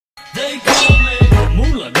They call me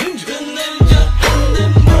Moonlight Ninja. The ninja in the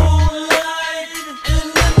moonlight, in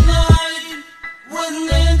the night, when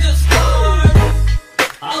ninja start.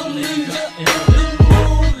 I'm ninja in the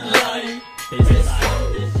moonlight.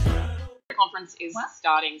 The conference is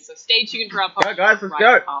starting, so stay tuned for our podcast guys, let's right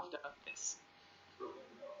go. after this.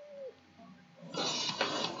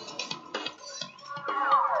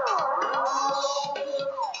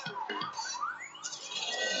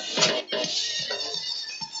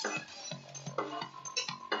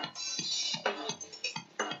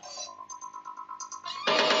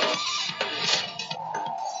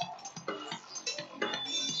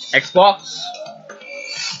 Xbox.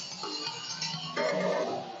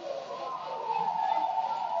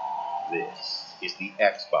 This is the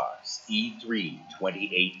Xbox E3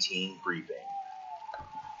 2018 briefing.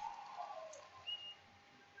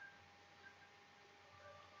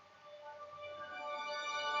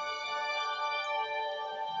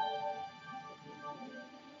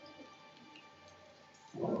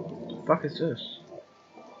 What the fuck is this?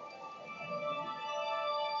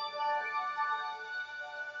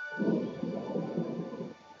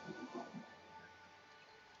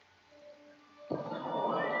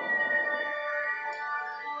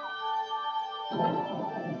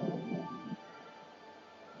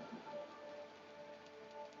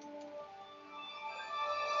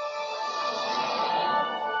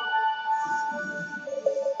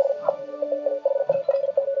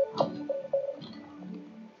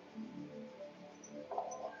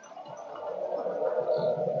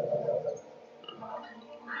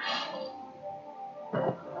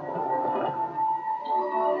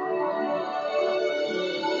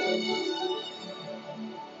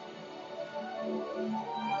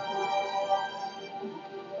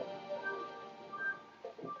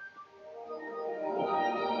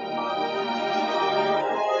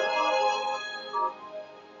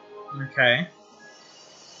 Okay.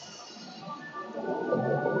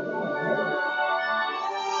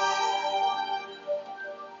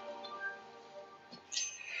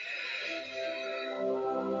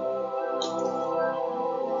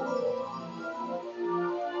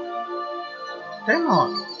 Hang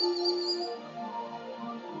on.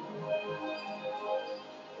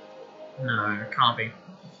 No, it can't be.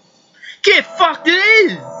 Get fucked, it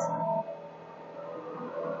is!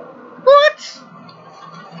 What?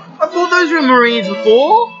 I thought those were Marines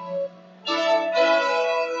before.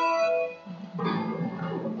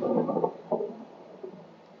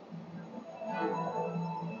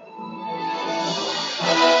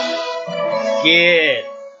 Get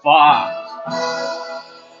fucked.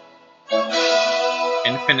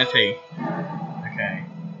 Infinity. Okay.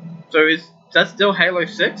 So is that still Halo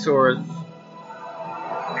 6 or is it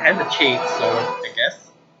has a cheat, so I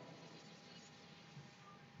guess.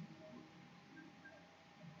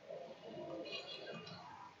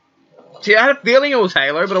 See, I had a feeling it was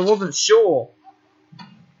Halo, but I wasn't sure.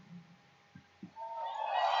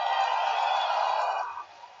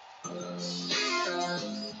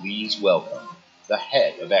 Please welcome the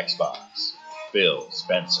head of Xbox, Phil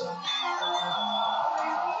Spencer.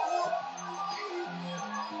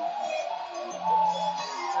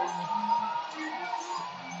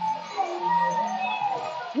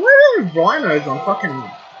 Why are there rhinos on fucking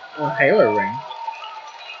Halo ring?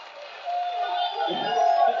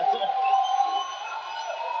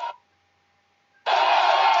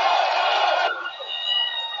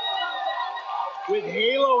 With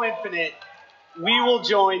Halo Infinite, we will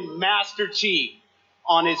join Master Chief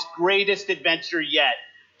on his greatest adventure yet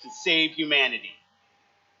to save humanity.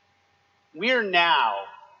 We are now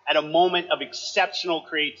at a moment of exceptional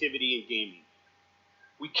creativity in gaming.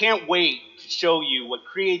 We can't wait to show you what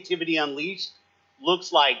Creativity Unleashed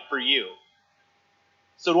looks like for you.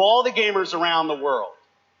 So to all the gamers around the world,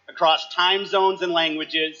 across time zones and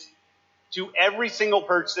languages, to every single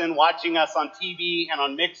person watching us on TV and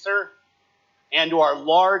on Mixer, and to our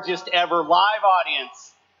largest ever live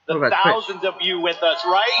audience, the thousands of you with us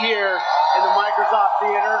right here in the Microsoft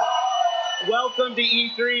Theater, welcome to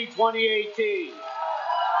E3 2018.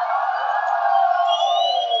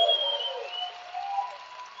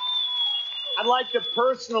 I'd like to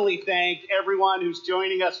personally thank everyone who's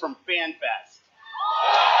joining us from FanFest.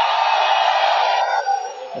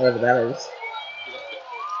 Whatever that is.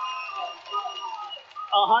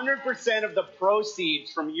 100% of the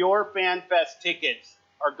proceeds from your FanFest tickets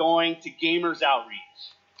are going to Gamers Outreach.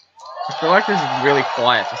 I feel like this is really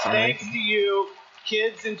quiet for some Thanks reason. to you,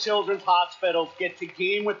 kids in children's hospitals get to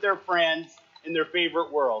game with their friends in their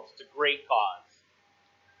favorite worlds. It's a great cause.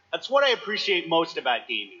 That's what I appreciate most about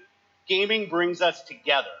gaming. Gaming brings us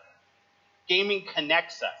together. Gaming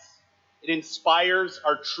connects us. It inspires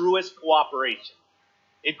our truest cooperation.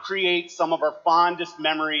 It creates some of our fondest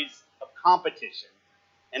memories of competition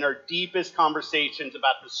and our deepest conversations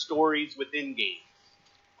about the stories within games.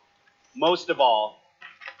 Most of all,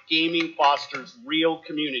 gaming fosters real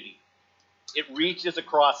community. It reaches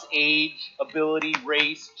across age, ability,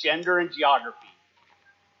 race, gender, and geography.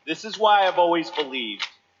 This is why I've always believed,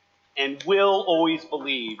 and will always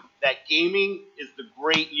believe, that gaming is the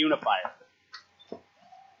great unifier.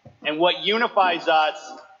 And what unifies us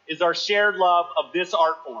is our shared love of this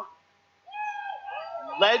art form.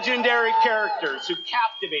 Legendary characters who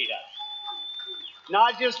captivate us.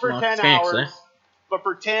 Not just for 10 hours, but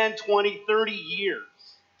for 10, 20, 30 years.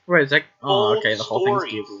 Where is that? Oh, Bold okay, the whole thing's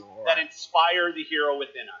stories beautiful. that inspire the hero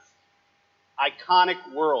within us.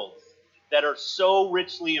 Iconic worlds that are so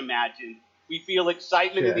richly imagined, we feel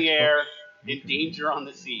excitement in the air and danger on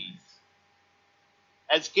the seas.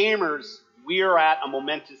 As gamers, we are at a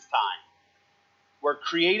momentous time where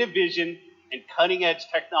creative vision and cutting-edge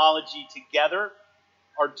technology together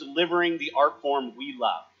are delivering the art form we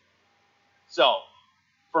love. So,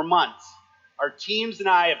 for months, our teams and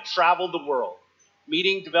I have traveled the world,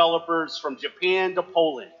 meeting developers from Japan to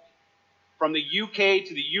Poland, from the UK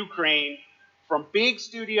to the Ukraine, from big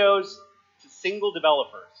studios to single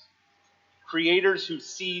developers, creators who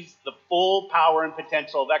seize the full power and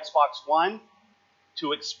potential of Xbox One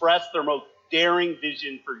to express their most daring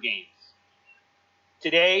vision for games.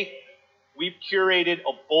 Today, we've curated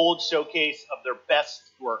a bold showcase of their best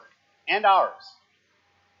work, and ours.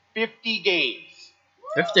 50 games.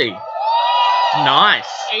 50. Nice.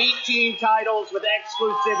 18 titles with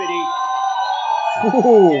exclusivity.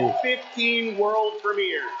 Ooh. And 15 world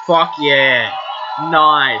premieres. Fuck yeah.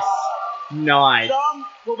 Nice. Nice. Some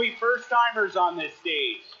will be first-timers on this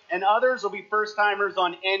stage, and others will be first-timers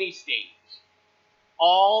on any stage.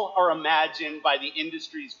 All are imagined by the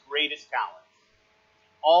industry's greatest talents.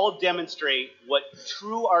 All demonstrate what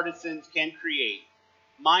true artisans can create.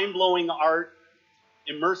 Mind-blowing art,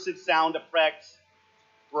 immersive sound effects,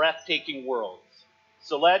 breathtaking worlds.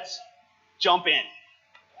 So let's jump in.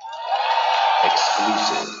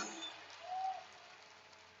 Exclusive.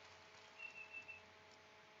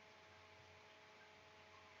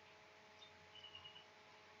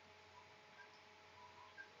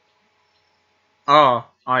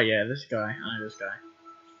 Oh yeah, this guy. I know this guy.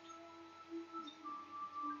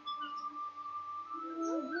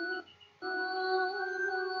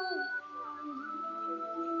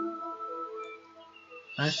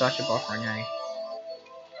 Nice Sasha buffering, eh?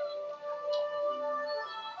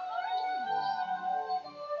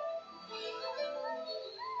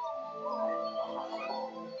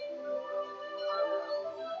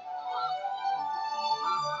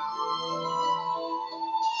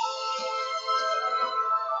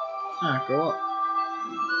 Ah, grow up.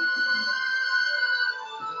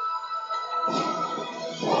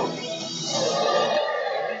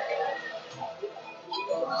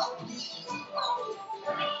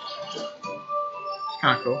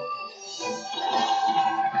 Kinda cool.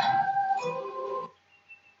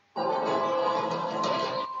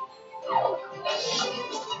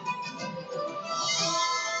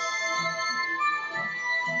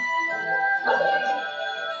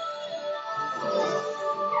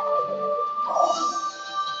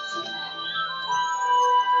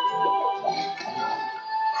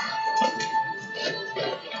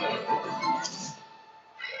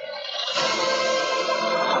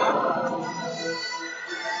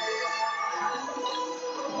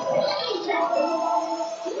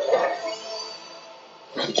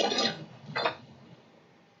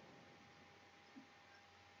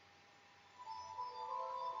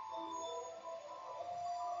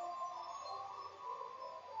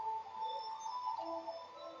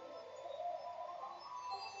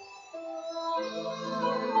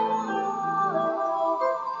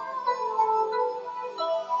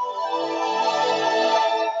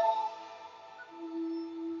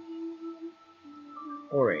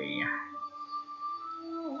 Ori.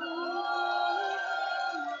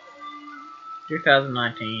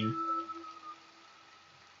 2019.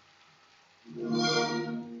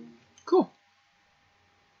 Cool.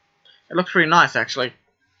 It looks pretty nice, actually.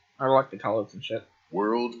 I like the colors and shit.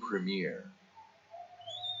 World premiere.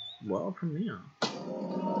 World premiere.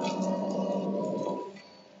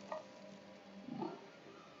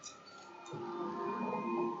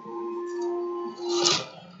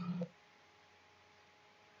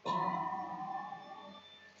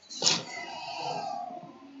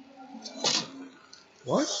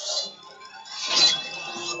 What?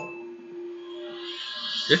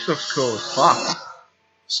 This looks cool as fuck.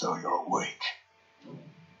 So you're awake.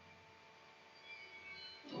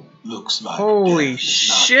 Looks Looks like Holy death is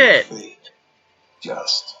not shit. your fate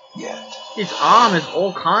just yet. His arm is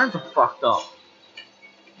all kinds of fucked up.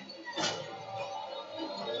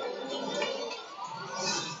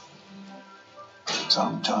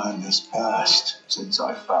 Some time has passed since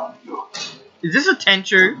I found you. Is this a The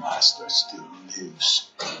Tenchu? master still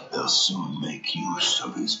lives. They'll soon make use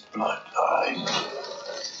of his bloodline.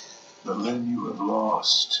 The limb you have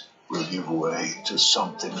lost will give way to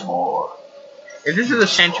something more. If this is a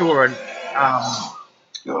Tenchu or an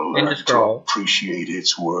You'll Ninja learn to Scroll. appreciate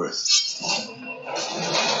its worth.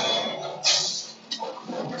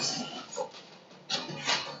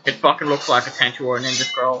 It fucking looks like a Tenchu or a Ninja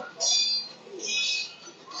Scroll.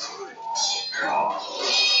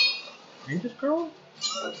 Ninja Scroll?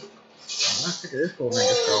 I don't think it is called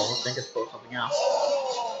Ninja Scroll. I think it's called something else.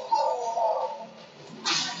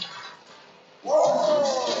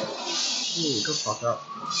 Ooh, go fuck up.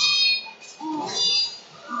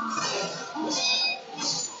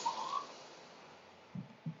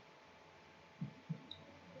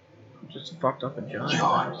 Just fucked up a giant.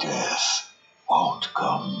 Your death won't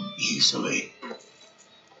come easily.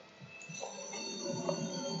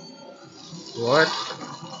 What?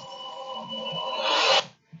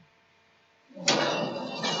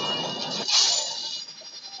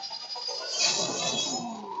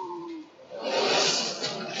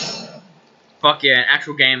 Fuck yeah, an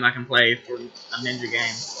actual game I can play for a ninja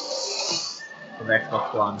game. For the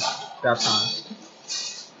Xbox One. About time.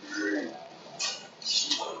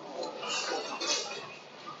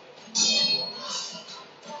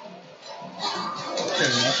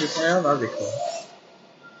 Multiplayer? That'd be cool.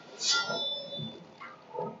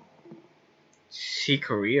 See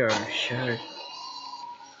Korea, sure.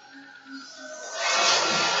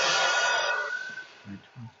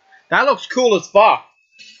 That looks cool as fuck.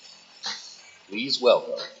 Please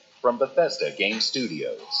welcome, from Bethesda Game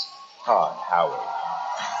Studios, Todd Howard.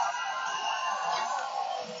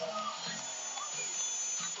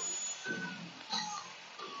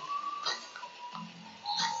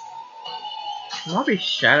 It might be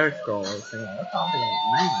Shadow Scroll. That's something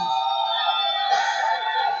name.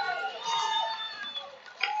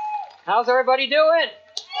 How's everybody doing?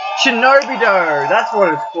 Shinobi Do! That's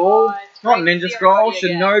what it's called. It's Not great to Ninja see Scroll, everybody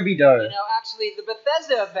again. Shinobi Do. You know, actually, the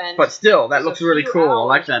Bethesda event. But still, that is looks a really few cool. I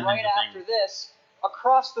like hours that right ninja after thing. this,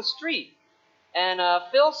 across the street, and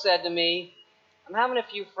Phil said to me, "I'm having a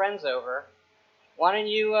few friends over. Why don't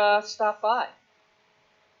you stop by?"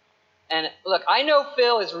 And look, I know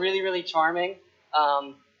Phil is really, really charming,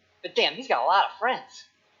 but damn, he's got a lot of friends.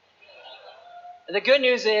 And the good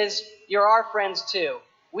news is, you're our friends too.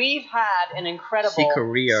 We've had an incredible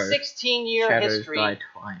Sikario. 16-year Shadows history die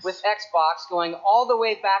twice. with Xbox, going all the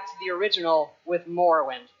way back to the original with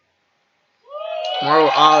Morrowind. We're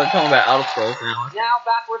talking about Elder Scrolls now. Now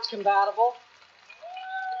backwards compatible.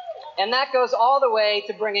 And that goes all the way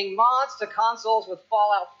to bringing mods to consoles with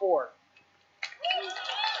Fallout 4.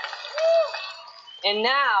 And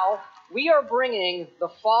now we are bringing the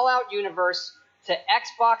Fallout universe to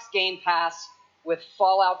Xbox Game Pass with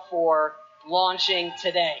Fallout 4 launching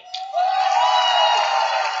today.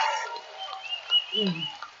 And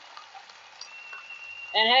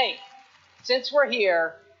hey, since we're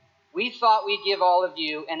here, we thought we'd give all of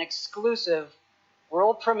you an exclusive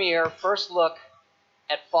world premiere first look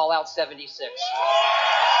at Fallout 76.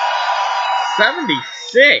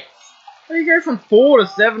 76? How do you go from 4 to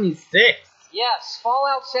 76? Yes,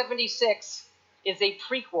 Fallout 76 is a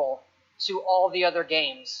prequel to all the other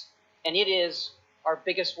games, and it is our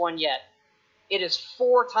biggest one yet. It is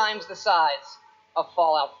 4 times the size of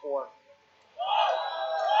Fallout 4.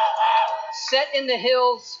 Set in the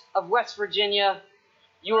hills of West Virginia,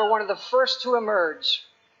 you are one of the first to emerge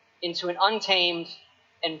into an untamed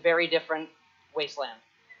and very different wasteland.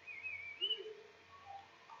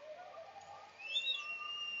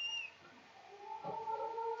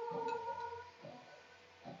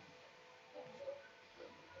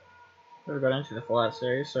 Never got into the Fallout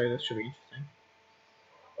series, so this should be interesting.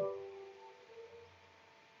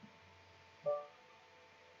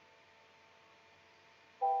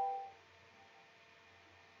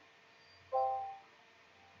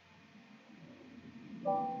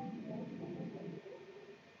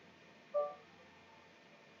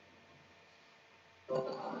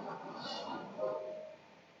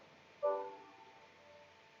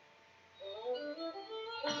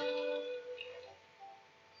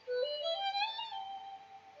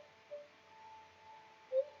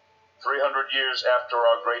 Years after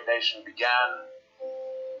our great nation began,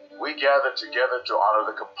 we gathered together to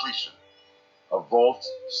honor the completion of Vault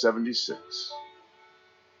 76.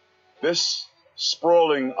 This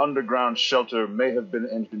sprawling underground shelter may have been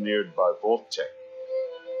engineered by Vault-Tec,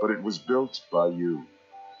 but it was built by you.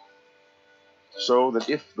 So that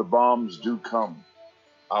if the bombs do come,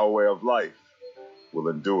 our way of life will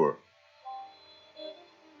endure.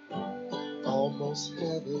 Almost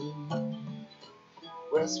heaven,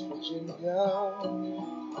 West Virginia,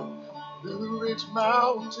 Blue Ridge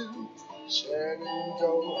Mountains,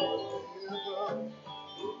 Shenandoah River.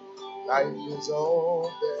 Life is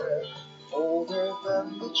all there, older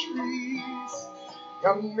than the trees,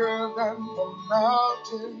 younger than the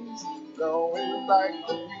mountains, blowing like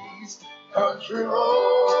the breeze. Country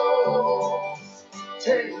roads,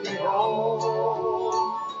 take me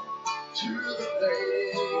home to the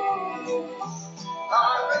place I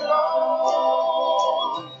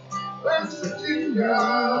belong. West Virginia,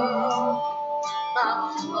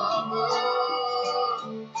 Mountain Mama,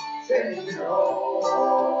 take me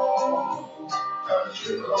home.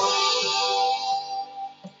 Country roads,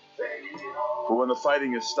 take me home. For when the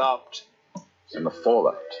fighting is stopped and the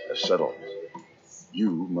fallout has settled, you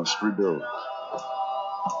must rebuild.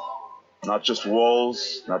 Not just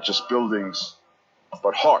walls, not just buildings,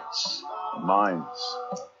 but hearts, and minds,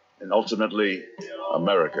 and ultimately,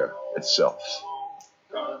 America itself.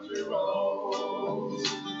 Country roads,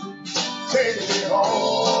 take me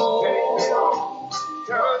home,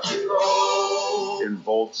 country roads. In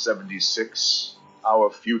Vault 76, our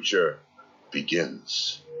future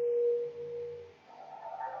begins.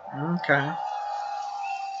 Okay.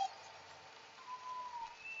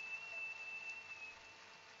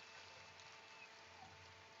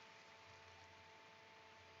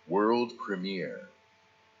 World premiere.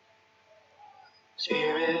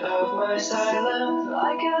 Spirit of my silence,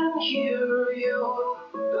 I can hear you,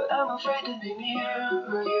 but I'm afraid to be near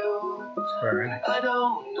you. Very nice. I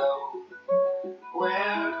don't know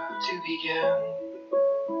where to begin.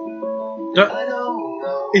 I don't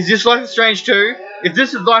know. Is this Life is Strange 2? If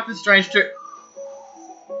this is Life is Strange 2,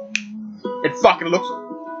 it fucking looks.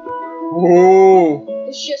 Ooh.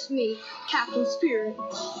 It's just me, Captain Spirit.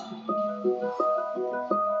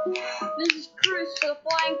 This is Cruz for the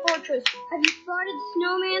Flying Fortress. Have you spotted the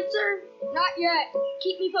Snowmancer? Not yet.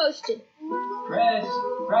 Keep me posted. Chris,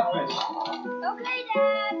 breakfast. Okay,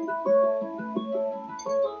 Dad.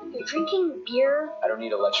 You're drinking beer? I don't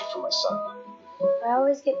need a lecture from my son. I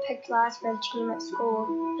always get picked last for the team at school,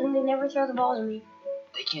 and they never throw the ball to me.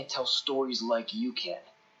 They can't tell stories like you can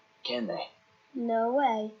they? No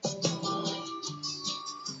way.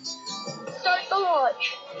 Start the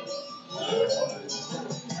launch.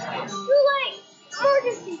 Too late!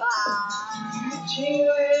 Emergency!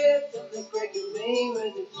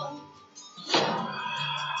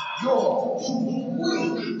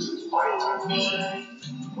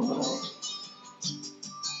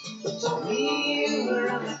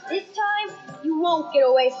 This time, you won't get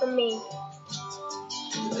away from me.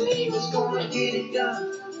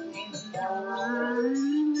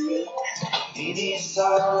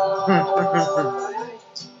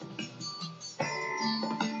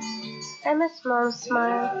 I miss Mom's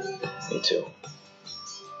smile. Me too.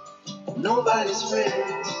 Nobody's ready.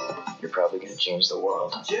 You're probably gonna change the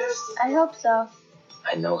world. I hope so.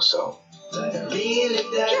 I know so. Captain Spirit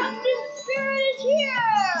is here!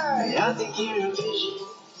 I think you're a vision.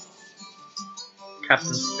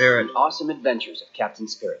 Captain Spirit. Awesome Adventures of Captain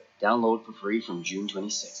Spirit. Download for free from June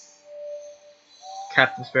 26th.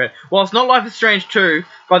 Captain Spirit. Well, it's not Life is Strange 2,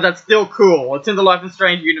 but that's still cool. It's in the Life is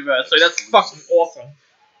Strange universe, so that's fucking awesome.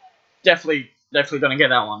 Definitely gonna get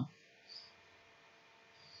that one.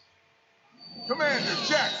 Commander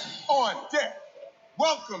Jackson on deck.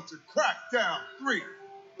 Welcome to Crackdown 3,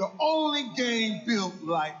 the only game built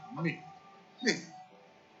like me.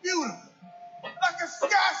 Beautiful, like a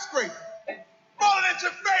skyscraper, falling at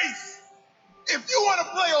your face. If you want to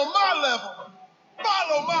play on my level,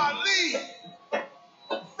 follow my lead.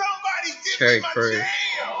 Somebody give Cherry me my Crew.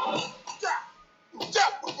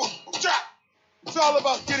 jam. It's all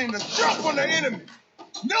about getting the jump on the enemy.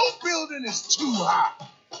 No building is too high.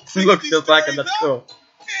 Look, feels like it, that's cool.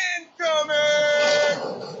 Incoming!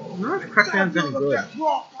 No, Crackdown's any good.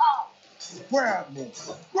 Grab more,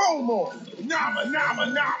 grow more, nama, nama,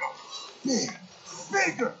 nama. Yeah,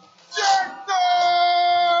 bigger,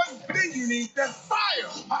 Jackson! Then you need that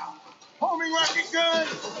firepower. Homing rocket gun,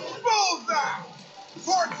 bullseye.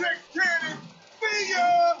 Vortex cannon, see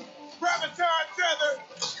ya! Graviton tether.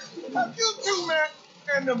 Have you two met?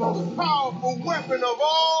 And the most powerful weapon of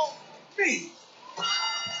all, me.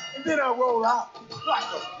 And then I roll out like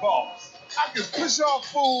a boss. I can push off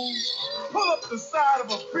fools, pull up the side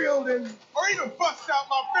of a building, or even bust out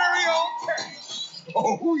my very own tank.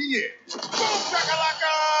 Oh yeah. Boom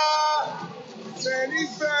shakalaka! Man,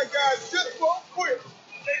 these bad guys just won't quit.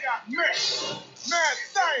 They got mad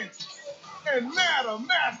science, and a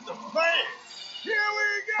master plan. Here we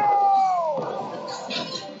go!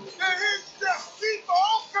 The hit just keep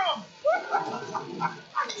on coming.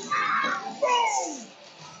 Boom!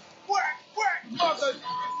 Whack, whack, mother!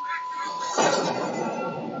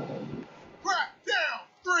 Crack down,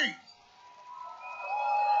 3.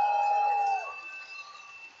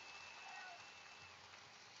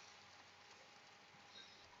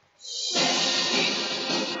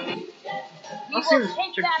 We will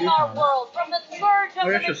take back our world from the scourge of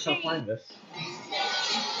Maybe the I should stop machine. playing this.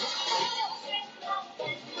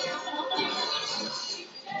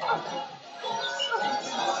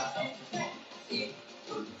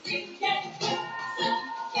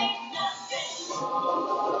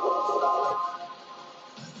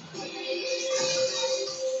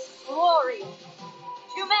 Glory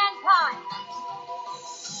to mankind.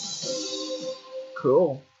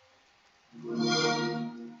 Cool.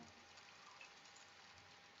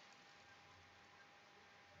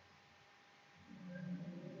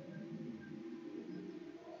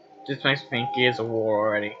 This makes me think Gears of War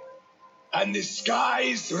already. And the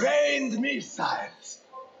skies rained missiles,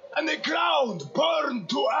 and the ground burned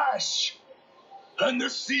to ash, and the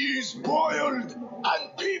seas boiled,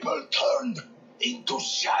 and people turned into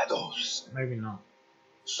shadows. Maybe not.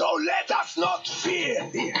 So let us not fear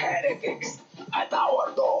the heretics at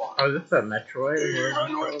our door. Oh, is this a Metroid?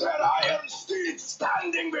 Even with their iron steeds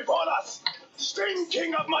standing before us,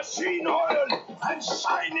 stinking of machine oil and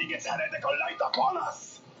shining its heretical light upon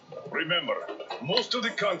us. Remember, most of the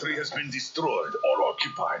country has been destroyed or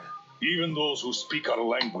occupied. Even those who speak our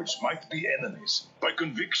language might be enemies, by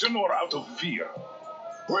conviction or out of fear.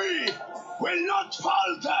 We will not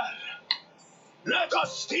falter. Let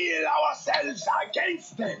us steel ourselves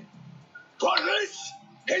against them. For this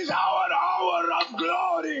is our hour of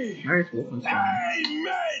glory. Nice Wolfenstein.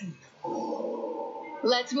 Amen.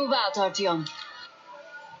 Let's move out, Artyom.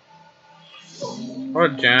 Or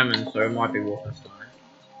German, so it might be Wolfenstein.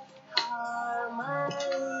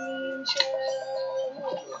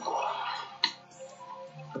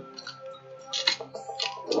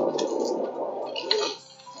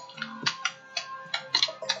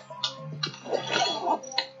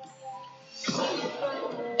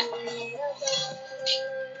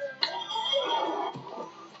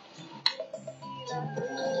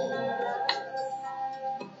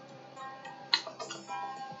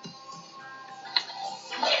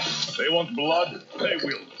 They want blood, they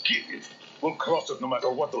will give it. We'll cross it no matter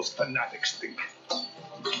what those fanatics think.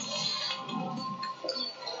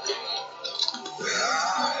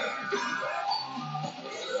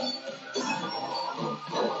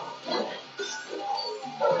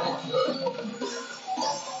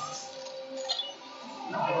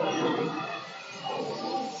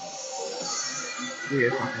 Yeah,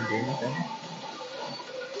 fucking game thing.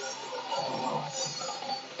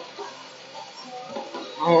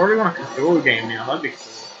 Oh, I already want a Cthulhu game now, that'd be cool.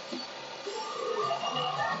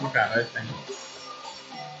 Look at those things.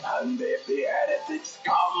 And if the heretics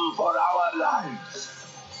come for our lives,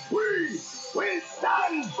 we will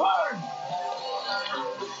stand firm.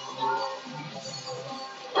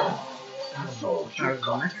 So you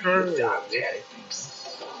can't beat down the heretics.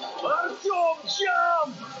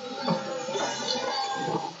 Jump!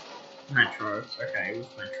 Metro. Okay, it was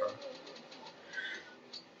Metro.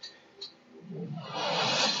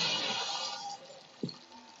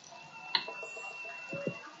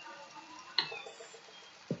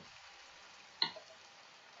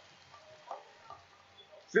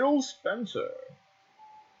 Phil Spencer.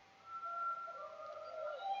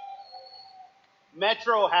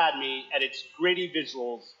 Metro had me at its gritty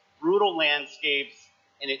visuals, brutal landscapes,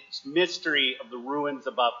 and its mystery of the ruins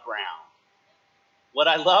above ground. What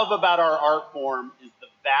I love about our art form is the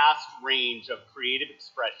vast range of creative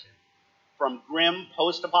expression, from grim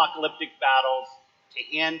post-apocalyptic battles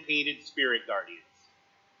to hand-painted spirit guardians.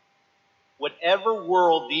 Whatever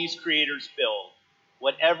world these creators build,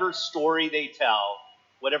 whatever story they tell,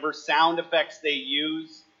 whatever sound effects they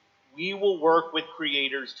use, we will work with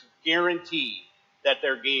creators to guarantee that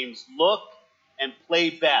their games look and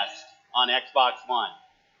play best on Xbox One.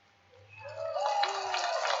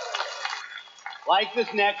 Like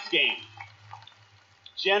this next game,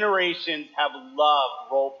 generations have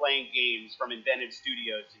loved role-playing games from Inventive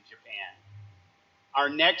Studios in Japan. Our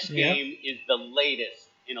next game is the latest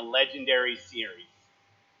in a legendary series.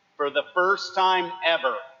 For the first time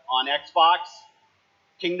ever on Xbox,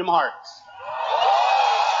 Kingdom Hearts.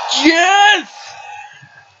 Yes!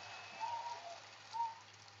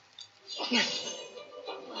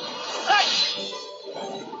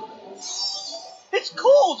 It's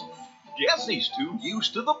cold. Guess he's too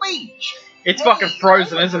used to the beach. It's fucking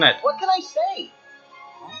frozen, isn't it? What can I say?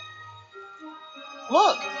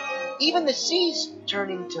 Look, even the sea's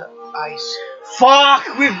turning to ice.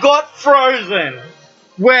 Fuck, we've got Frozen.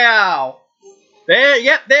 Wow. There,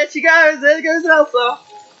 yep, there she goes. There goes Elsa.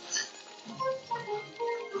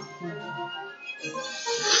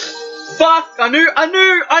 Fuck, I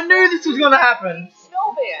knew this was gonna happen.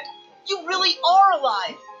 Snowman, you really are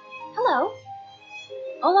alive. Hello.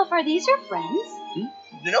 Olaf, are these your friends?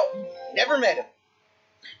 No, never met him.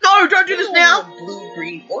 No, don't do this now.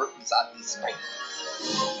 Blue-green orbs on his face.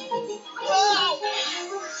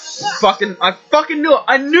 I fucking knew it.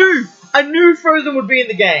 I knew Frozen would be in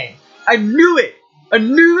the game. I knew it. I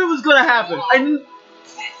knew it was gonna happen.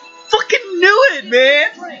 Fucking knew it,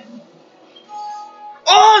 man.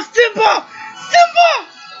 Oh, Simba!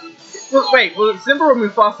 Simba! Wait, was it Simba or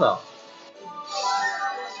Mufasa?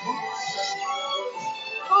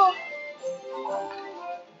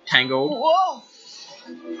 Tangled. Whoa!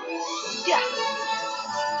 Yeah.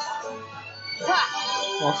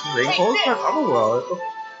 Lost of Wrinkles? Like Otherworld.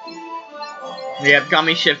 Yeah,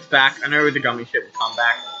 Gummy Ship's back. I know the Gummy Ship will come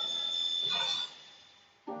back.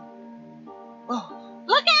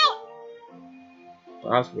 Look out!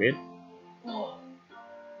 Well, that's weird. Whoa.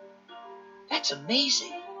 That's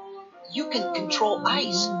amazing. You can control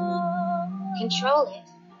ice. Control it?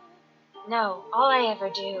 No, all I ever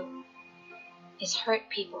do is hurt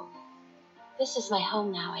people. This is my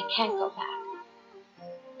home now. I can't go back.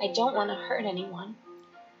 I don't want to hurt anyone.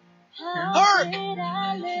 Hark!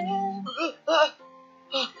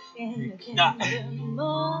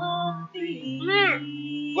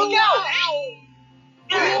 Look out!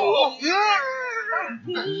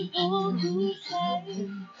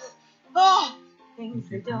 Oh! Things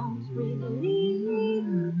that don't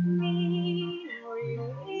relieve me.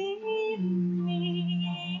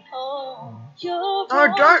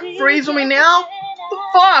 Oh, don't freeze on me now! What the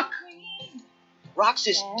fuck?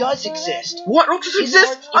 Roxas does exist. What? Roxas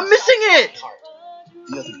exists? I'm missing it!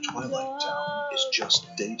 The other Twilight Town is just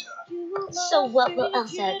data. So what will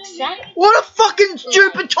Elsa accept? What a fucking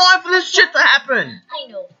stupid time for this shit to happen! I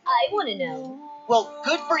know. I want to know. Well,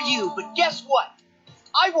 good for you, but guess what?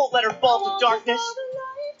 I won't let her fall to darkness.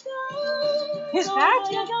 Who's that?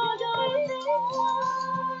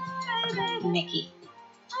 Nikki,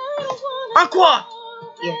 Aqua!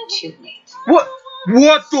 you're too late. What?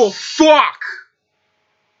 What the fuck?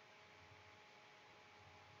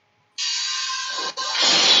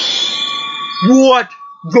 What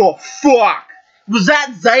the fuck? Was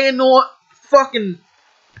that Xehanort fucking...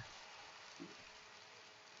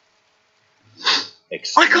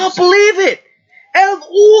 I can't believe it! Out of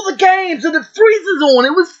all the games that it freezes on,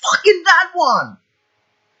 it was fucking that one!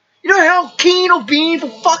 You know how keen I've been for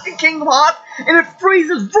fucking Kingdom Hearts, and it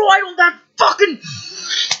freezes right on that fucking...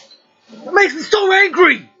 It makes me so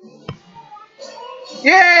angry!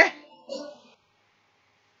 Yeah!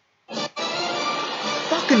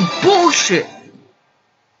 Fucking bullshit!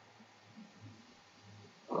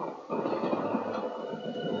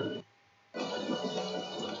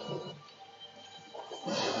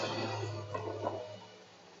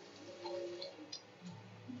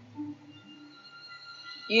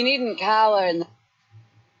 You needn't cower in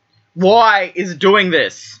Why is it doing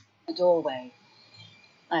this? the doorway.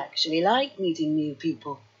 I actually like meeting new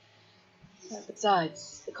people.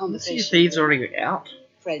 Besides, the See conversation if these with already out.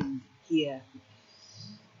 a friend here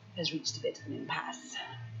has reached a bit of an impasse.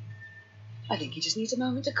 I think he just needs a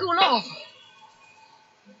moment to cool off.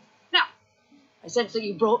 Now, I sense that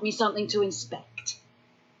you brought me something to inspect.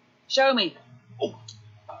 Show me. Oh.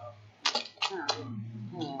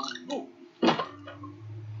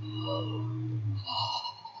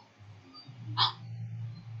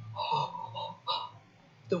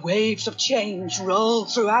 The waves of change roll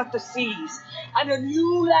throughout the seas, and a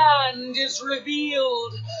new land is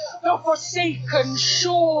revealed. The forsaken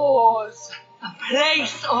shores, a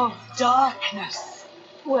place of darkness,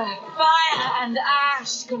 where fire and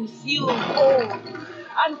ash consume all,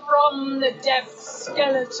 and from the depths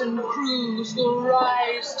skeleton crews will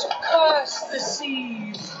rise to curse the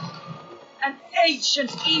seas. An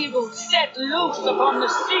ancient evil set loose upon the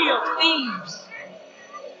Sea of Thieves.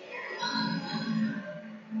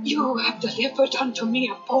 You have delivered unto me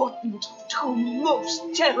a portent too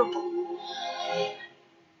most terrible.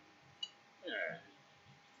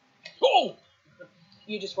 Oh!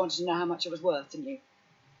 You just wanted to know how much it was worth, didn't you?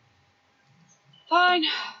 Fine,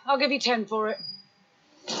 I'll give you 10 for it.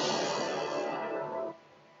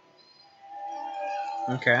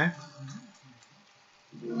 Okay.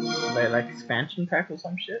 Are they like expansion pack or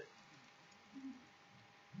some shit?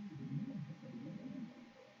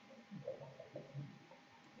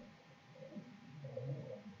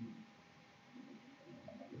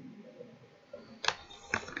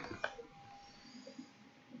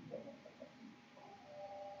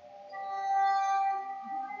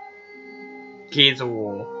 Gears of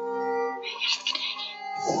War.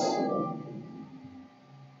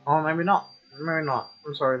 Oh, maybe not. Maybe not.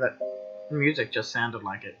 I'm sorry, that music just sounded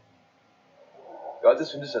like it. Ja, det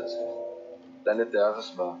synes at blandt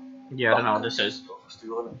deres var... Yeah, I don't know what this is.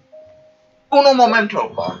 Uno momento!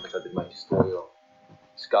 Så det var historie og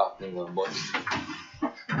skapning og monster.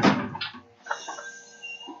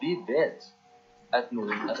 Vi vet at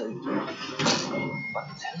nogen er derude. Bare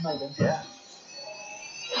fortæl mig, hvem det er.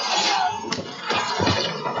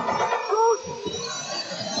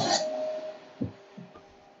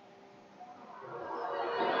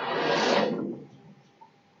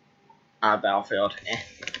 Battlefield.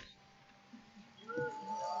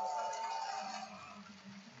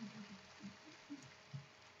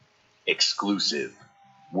 Exclusive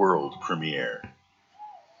world premiere.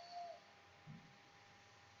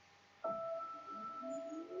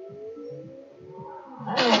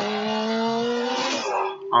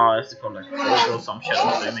 Oh, this is called like or some shit,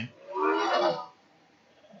 I'm assuming.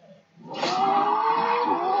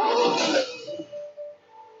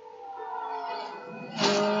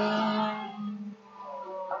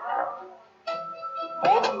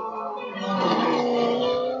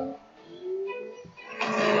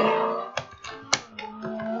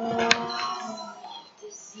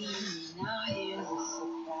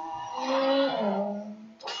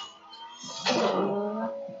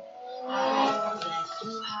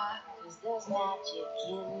 There's magic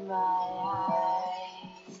in my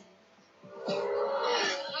eyes.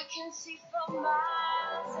 I can see for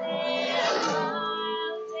miles and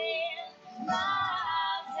miles and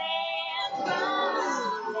miles and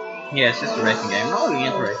miles. Yeah, it's just a racing game. Not really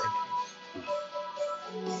into racing.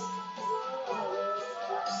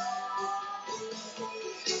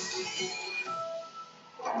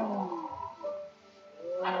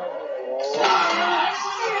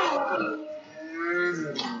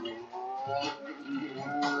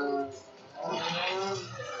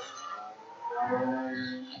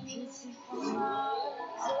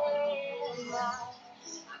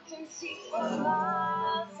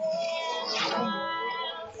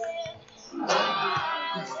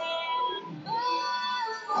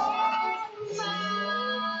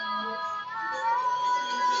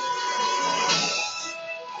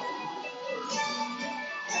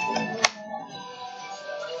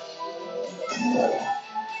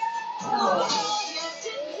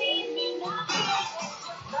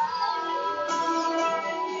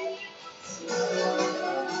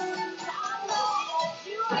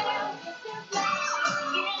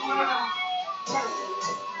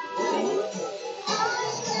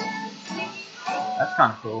 That's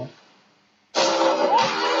kind of cool.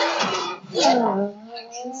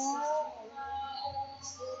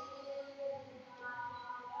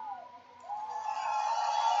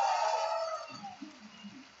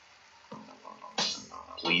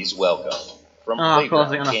 Please welcome from Oh, of course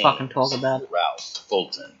they're Playground gonna Games, fucking talk about it. Ralph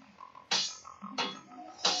Fulton.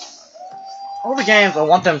 All the games I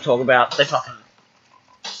want them to talk about, they fucking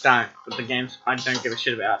don't. But the games I don't give a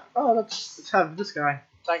shit about. Oh, let's have this guy.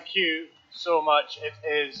 Thank you so much. It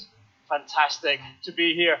is fantastic to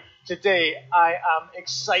be here today. I am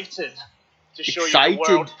excited to show you the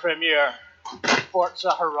world premiere of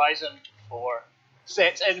Forza Horizon 4,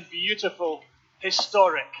 set in beautiful,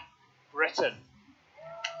 historic Britain.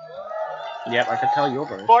 Yep, I can tell you're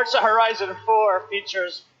British. Forza Horizon 4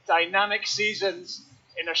 features dynamic seasons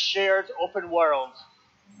in a shared open world,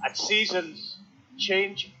 and seasons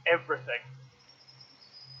change everything.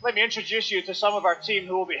 Let me introduce you to some of our team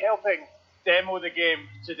who will be helping demo the game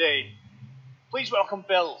today. Please welcome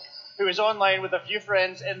Bill, who is online with a few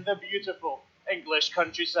friends in the beautiful English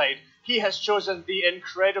countryside. He has chosen the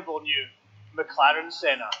incredible new McLaren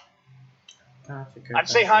Senna. And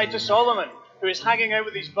say hi to Solomon, who is hanging out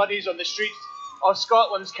with his buddies on the streets of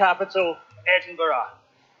Scotland's capital, Edinburgh.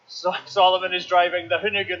 Solomon is driving the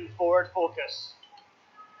Hoonigan Ford Focus.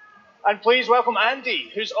 And please welcome Andy,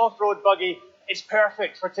 whose off-road buggy is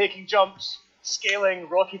perfect for taking jumps, scaling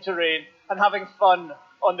rocky terrain, and having fun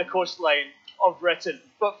on the coastline of Britain.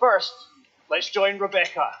 But first, let's join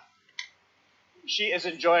Rebecca. She is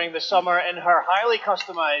enjoying the summer in her highly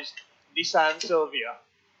customised Nissan Silvia.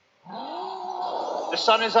 The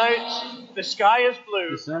sun is out, the sky is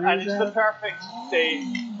blue, and it's the perfect day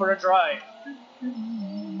for a drive.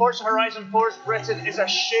 Forza Horizon 4's Britain is a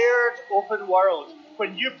shared open world.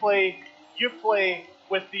 When you play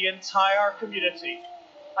with the entire community.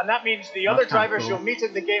 And that means the other drivers you'll meet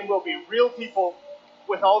in the game will be real people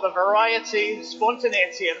with all the variety,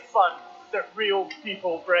 spontaneity, and fun that real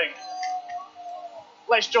people bring.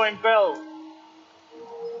 Let's join Bill.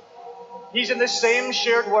 He's in the same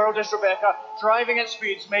shared world as Rebecca, driving at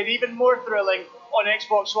speeds made even more thrilling on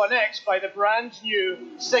Xbox One X by the brand new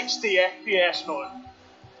 60 FPS mode.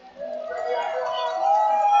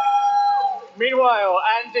 Meanwhile,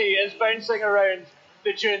 Andy is bouncing around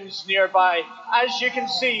the dunes nearby. As you can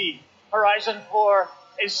see, Horizon 4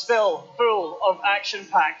 is still full of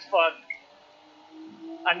action-packed fun.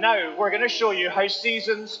 And now we're going to show you how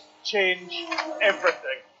seasons change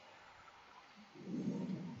everything.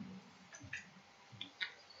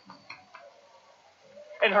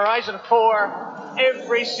 In Horizon 4,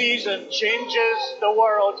 every season changes the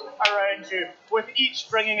world around you, with each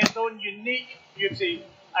bringing its own unique beauty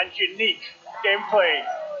and unique gameplay.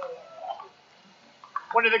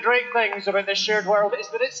 One of the great things about this shared world is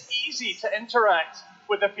that it's easy to interact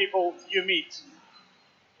with the people you meet.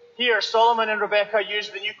 Here, Solomon and Rebecca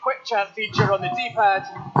use the new quick chat feature on the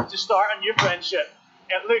D-pad to start a new friendship.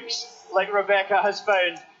 It looks like Rebecca has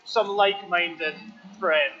found some like-minded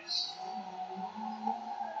friends.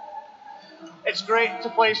 It's great to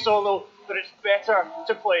play solo, but it's better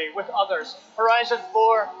to play with others. Horizon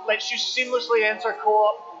 4 lets you seamlessly enter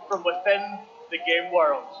co-op from within the game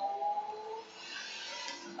world.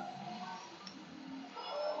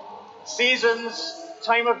 Seasons,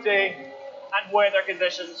 time of day, and weather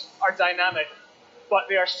conditions are dynamic, but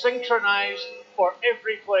they are synchronized for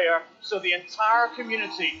every player, so the entire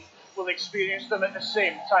community will experience them at the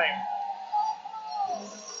same time.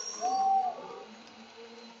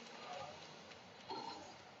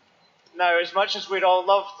 Now, as much as we'd all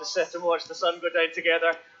love to sit and watch the sun go down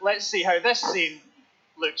together, let's see how this scene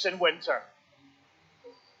looks in winter.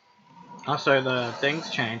 Oh, so the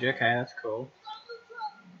things change. Okay, that's cool.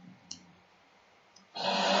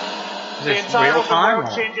 Is The this entire real open time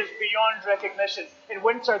world or? changes beyond recognition. In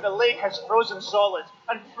winter, the lake has frozen solid,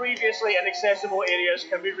 and previously inaccessible areas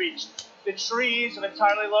can be reached. The trees have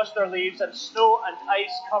entirely lost their leaves, and snow and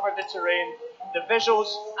ice cover the terrain. The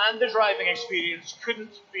visuals and the driving experience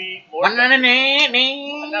couldn't be more different.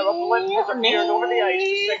 And now a blimp has appeared over the ice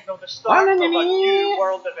to signal the start of a new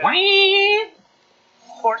world event.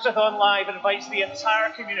 Forzathon Live invites the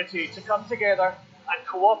entire community to come together and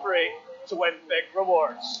cooperate to win big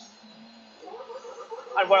rewards.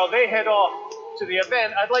 And while they head off to the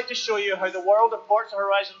event, I'd like to show you how the world of Forza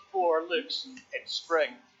Horizon 4 looks in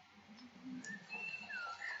spring.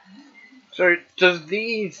 So does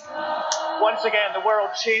these? Once again, the world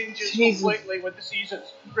changes completely with the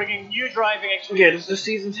seasons, bringing new driving Yeah, experiences. does the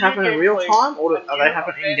seasons new happen in real gameplay, time, or and are new they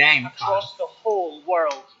happening in game time? across the whole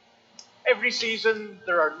world. Every season,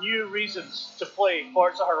 there are new reasons to play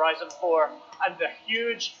Forza Horizon 4, and the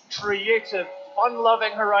huge, creative,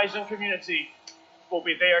 fun-loving Horizon community will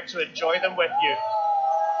be there to enjoy them with you.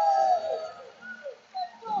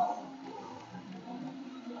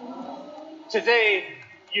 Today,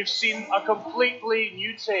 you've seen a completely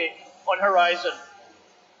new take on Horizon.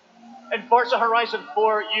 In Forza Horizon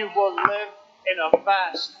 4, you will live in a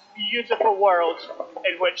vast, beautiful world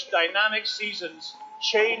in which dynamic seasons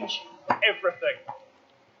change everything.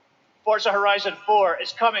 Forza Horizon 4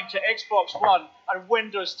 is coming to Xbox One and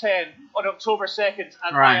Windows 10 on October 2nd,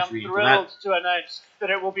 and I am thrilled to announce that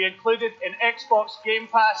it will be included in Xbox Game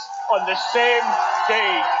Pass on the same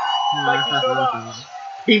day. Thank you so much.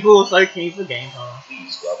 People are so keen for Game Pass.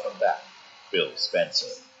 Please welcome back Phil Spencer.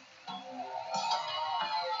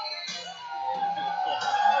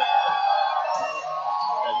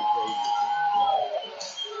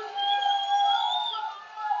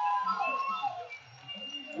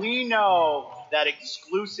 We know that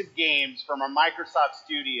exclusive games from our Microsoft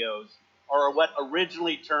studios are what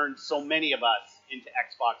originally turned so many of us into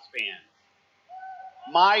Xbox fans.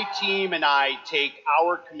 My team and I take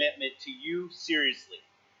our commitment to you seriously,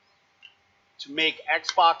 to make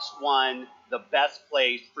Xbox One the best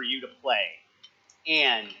place for you to play,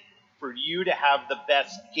 and for you to have the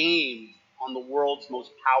best games on the world's most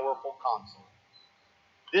powerful console.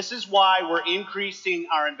 This is why we're increasing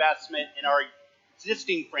our investment in our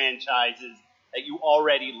existing franchises that you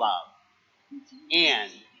already love.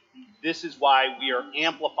 And this is why we are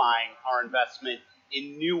amplifying our investment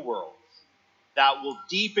in new worlds that will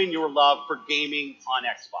deepen your love for gaming on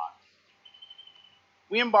Xbox.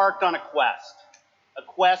 We embarked on a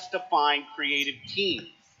quest to find creative teams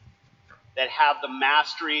that have the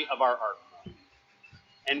mastery of our art form.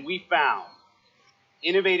 And we found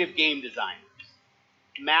innovative game designers,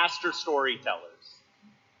 master storytellers,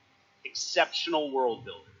 exceptional world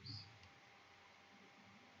builders.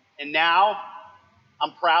 And now,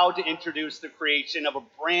 I'm proud to introduce the creation of a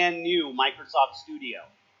brand new Microsoft studio,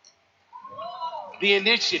 The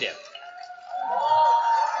Initiative.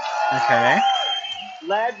 Okay.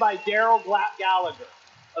 Led by Daryl Gallagher,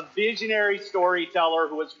 a visionary storyteller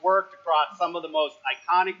who has worked across some of the most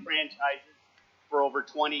iconic franchises for over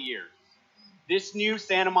 20 years. This new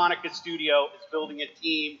Santa Monica studio is building a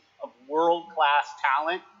team of world-class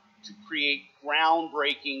talent to create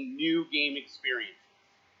groundbreaking new game experiences.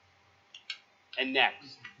 And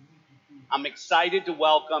next, I'm excited to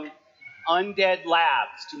welcome Undead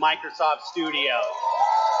Labs to Microsoft Studios.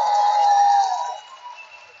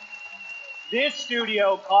 This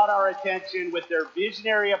studio caught our attention with their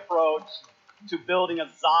visionary approach to building a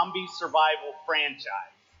zombie survival franchise.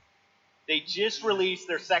 They just released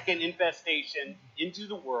their second Infestation into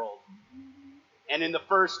the world, and in the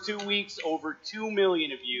first 2 weeks, over 2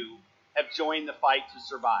 million of you have joined the fight to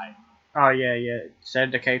survive. Oh yeah,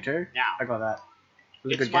 Said Decay 2? Now, I got that. It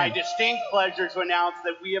was a it's good my game. distinct pleasure to announce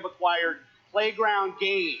that we have acquired Playground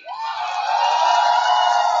Games.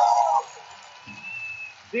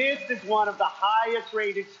 This is one of the highest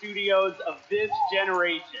rated studios of this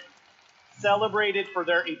generation, celebrated for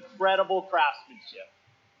their incredible craftsmanship.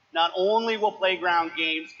 Not only will Playground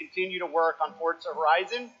Games continue to work on Forza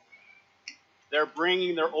Horizon, they're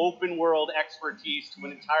bringing their open world expertise to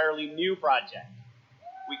an entirely new project.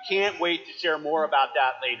 We can't wait to share more about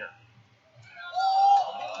that later.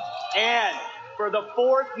 And for the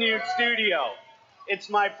fourth new studio, it's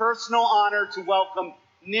my personal honor to welcome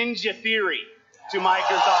Ninja Theory to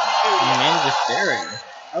Microsoft Studios. Ninja Theory.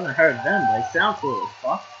 I haven't heard of them, but they sound cool as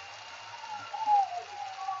fuck.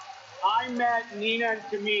 I met Nina and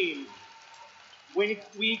Tamim when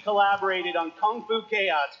we collaborated on Kung Fu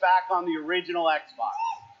Chaos back on the original Xbox.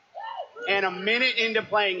 And a minute into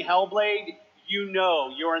playing Hellblade, you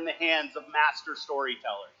know you're in the hands of master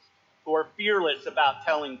storytellers who are fearless about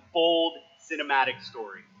telling bold cinematic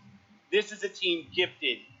stories. This is a team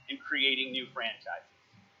gifted in creating new franchises.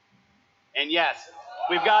 And yes,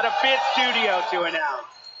 we've got a fifth studio to announce.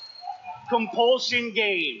 Compulsion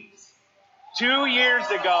Games. 2 years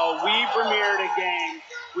ago, we premiered a game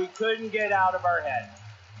we couldn't get out of our heads.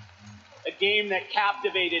 A game that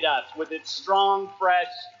captivated us with its strong,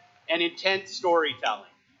 fresh, and intense storytelling.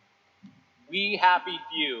 We Happy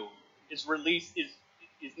Few is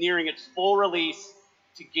nearing its full release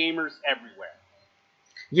to gamers everywhere.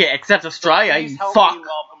 Yeah, except Australia, Please you help fuck. me in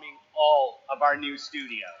welcoming all of our new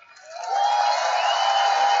studios.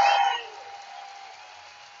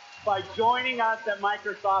 By joining us at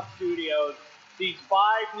Microsoft Studios, these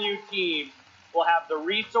 5 new teams will have the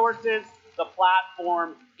resources, the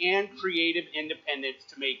platform, and creative independence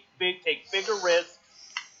to take bigger risks,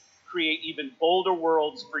 create even bolder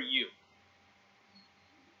worlds for you.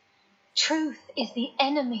 Truth is the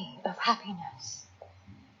enemy of happiness.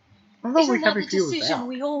 I thought Isn't We that Happy the Few was decision out.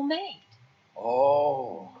 we all made?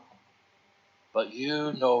 Oh, but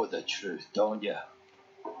you know the truth, don't you?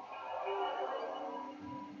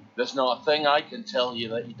 There's not a thing I can tell you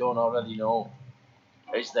that you don't already know.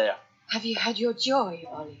 Is there? Have you had your joy,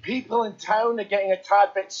 Ollie? People in town are getting a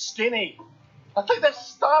tad bit skinny. I think they're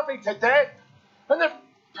starving to death. And they're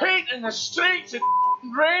painting the streets in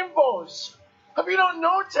rainbows. Have you not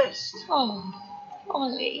noticed? Oh,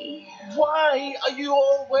 Ollie. Why are you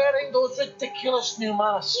all wearing those ridiculous new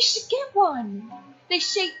masks? You should get one. They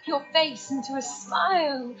shape your face into a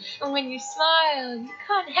smile. And when you smile, you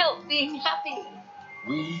can't help being happy.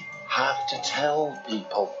 We have to tell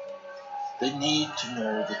people. They need to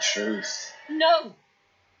know the truth. No.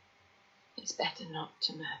 It's better not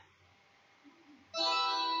to know.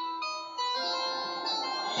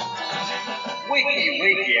 Wakey,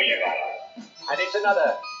 wakey, everyone. And it's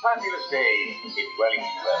another fabulous day in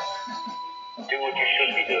Wellington. Do what you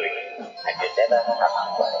should be doing, and you never have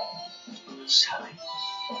to worry. Sally.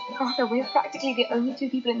 Arthur, we're practically the only 2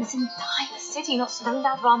 people in this entire city not stoned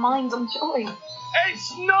out of our minds on joy.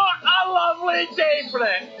 It's not a lovely day for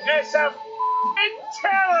it. It's a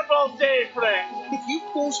terrible day for it. If you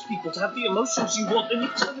force people to have the emotions you want, then you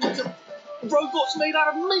turn them into robots made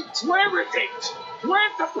out of meat. Where is it?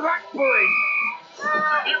 Where's the blackberry?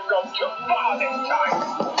 You've gone too far this time.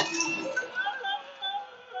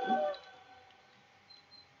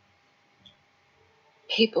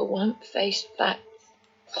 People won't face facts.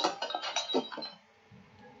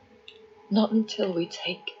 Not until we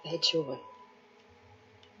take their joy.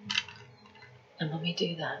 And when we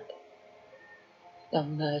do that, they'll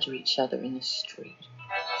murder each other in the street.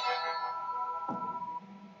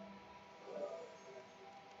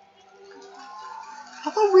 I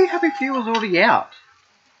thought We Happy Few was already out.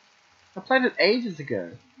 I played it ages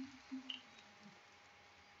ago.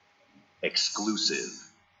 Exclusive.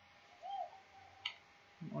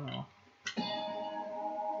 Wow.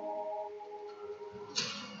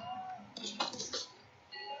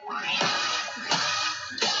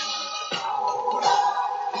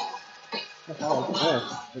 Oh,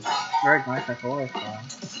 this. It's very Grand Theft Auto style.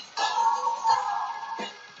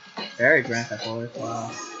 Very Grand Theft Auto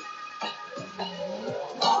style.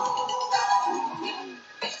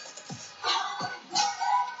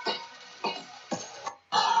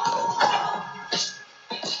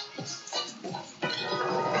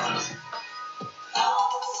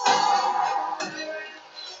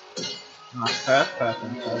 Not first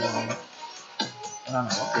person, so I don't know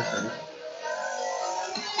what this is.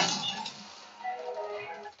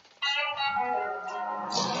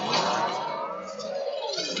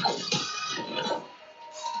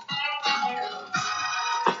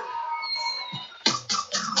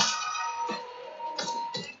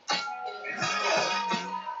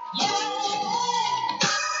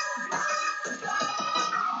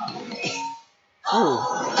 Ooh.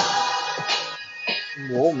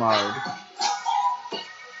 War mode.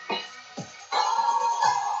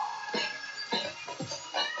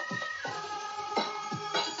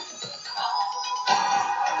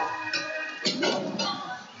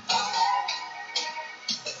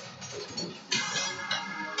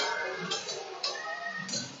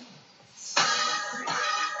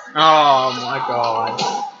 Oh my god.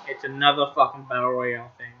 It's another fucking Battle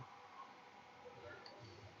Royale thing.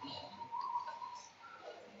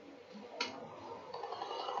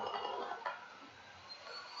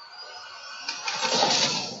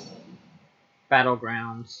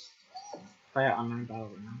 Battlegrounds. Player unknown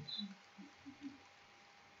Battlegrounds.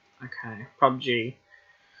 Okay. PUBG.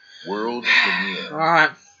 World premiere.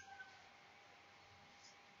 Alright.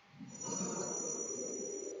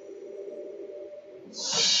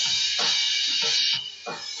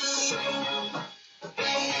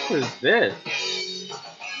 What is this?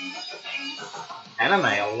 Anime,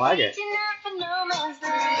 I like it.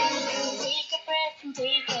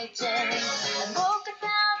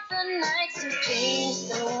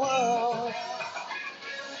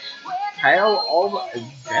 Tale of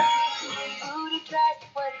Death.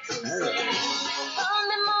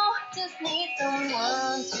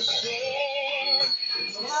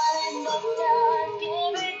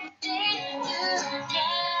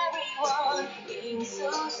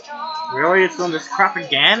 Really? It's on this crap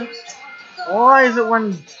again? Why is it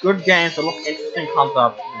when good games that look interesting comes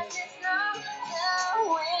up?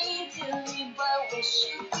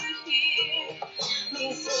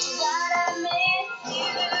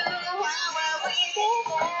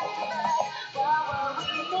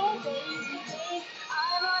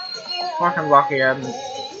 Fucking lucky I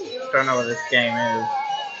don't know what this game is.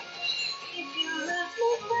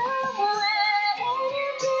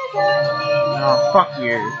 Oh, fuck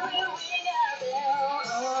you.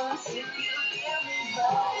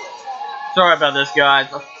 Sorry about this, guys.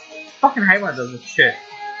 I fucking hate when it does this shit.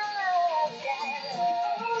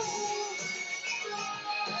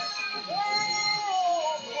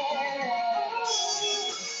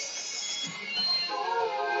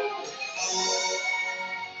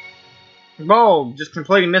 Whoa, just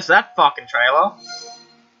completely missed that fucking trailer.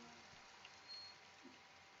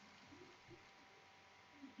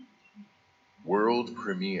 World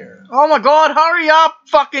premiere. Oh my god, hurry up!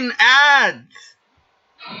 Fucking ads!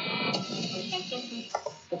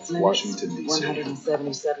 Washington, D.C.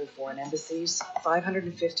 177 foreign embassies,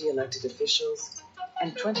 550 elected officials,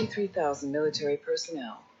 and 23,000 military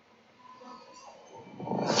personnel.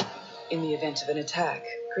 In the event of an attack,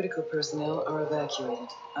 critical personnel are evacuated,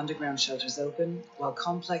 underground shelters open, while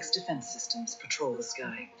complex defense systems patrol the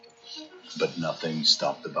sky. But nothing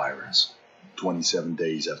stopped the virus. 27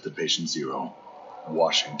 days after patient zero,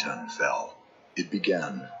 Washington fell. It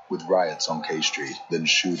began with riots on K Street, then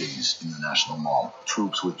shootings in the National Mall.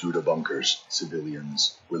 Troops withdrew to bunkers.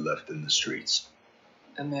 Civilians were left in the streets.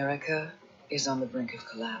 America is on the brink of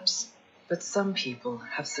collapse. But some people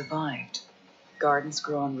have survived. Gardens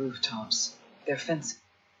grow on rooftops. Their fences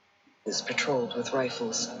is patrolled with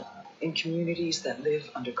rifles. In communities that live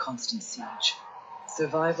under constant siege,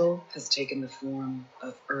 survival has taken the form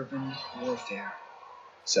of urban warfare.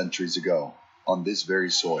 Centuries ago, on this very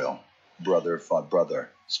soil, brother fought brother,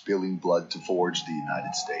 spilling blood to forge the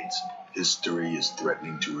United States. History is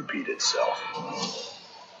threatening to repeat itself.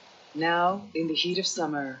 Now, in the heat of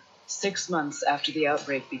summer, 6 months after the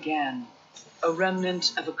outbreak began, a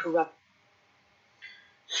remnant of a corrupt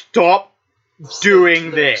Stop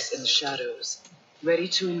doing this. in the shadows, ready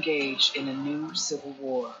to engage in a new civil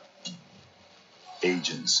war.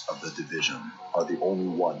 Agents of the division are the only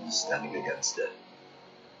ones standing against it.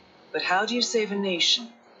 But how do you save a nation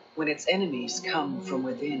when its enemies come from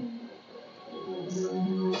within?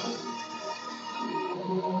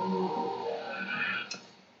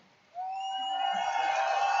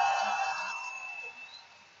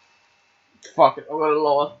 Fuck it, I would have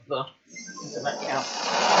lost the internet count.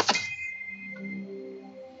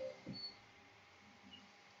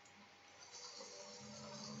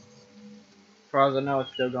 As far as I know,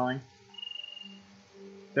 it's still going.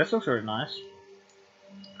 This looks really nice.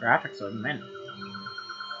 Graphics are mint.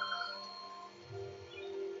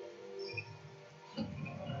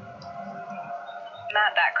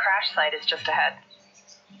 Matt, that crash site is just ahead.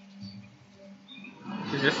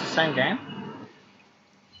 Is this the same game?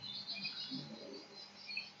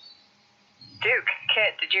 Duke,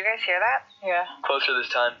 Kit, did you guys hear that? Yeah. Closer this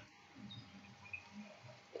time.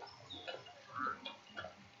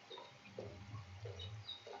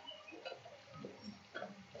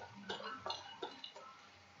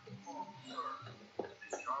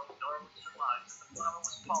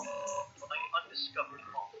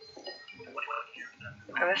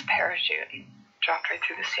 Oh, this parachute dropped right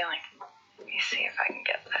through the ceiling. Let me see if I can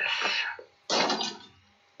get this.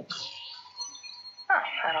 Oh,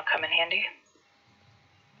 that'll come in handy.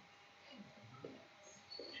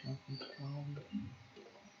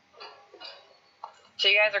 So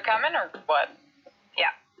you guys are coming or what?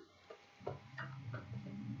 Yeah.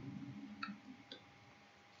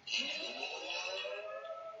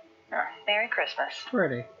 Oh, Merry Christmas.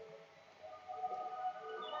 Pretty.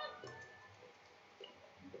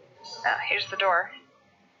 Here's the door.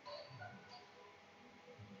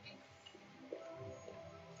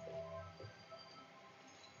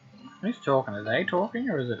 Who's talking? Are they talking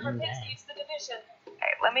or is it in game? The division.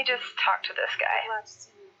 Hey, let me just talk to this guy.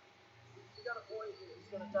 We got a boy here. He's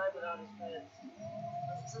gonna die without his pants.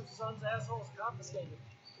 Since his son's assholes confiscated.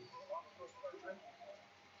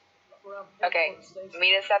 Okay,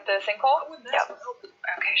 meet us at the sinkhole? Yep.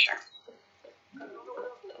 Okay, sure.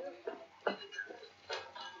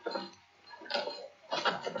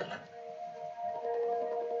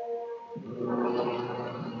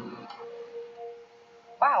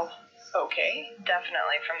 Wow. Okay.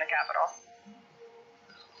 Definitely from the capital.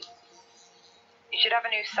 You should have a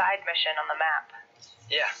new side mission on the map.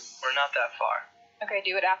 Yeah, we're not that far. Okay,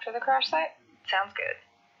 do it after the crash site? Sounds good.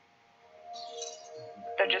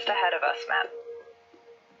 They're just ahead of us, Matt.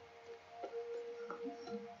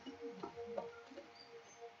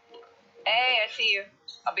 Hey, I see you.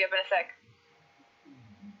 I'll be up in a sec.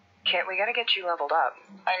 Kit, we gotta get you leveled up.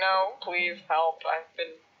 I know. Please help. I've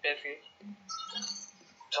been busy.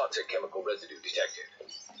 Toxic chemical residue detected.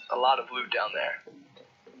 A lot of loot down there.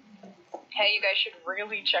 Hey, you guys should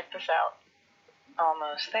really check this out.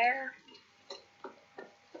 Almost there.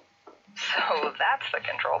 So that's the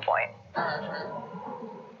control point.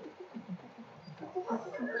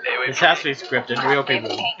 This has to be scripted. Real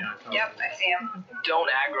people. Yep, I see him. Don't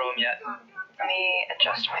aggro him yet. Let me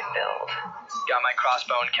adjust my build. Got my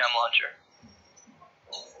crossbow and chem launcher.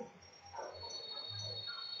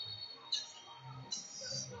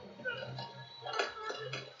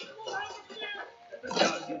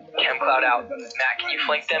 Chem cloud out. Matt, can you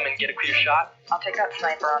flank them and get a clear shot? I'll take that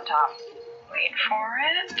sniper on top. Wait for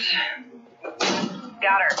it.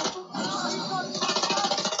 Got her.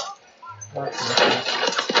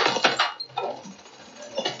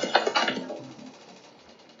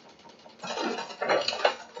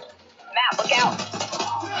 Matt, look out!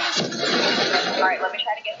 Alright, let me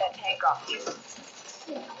try to get that tank off you.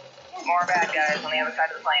 More bad guys on the other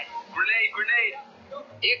side of the plane. Grenade, grenade!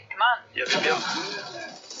 Dude, come on. Yep.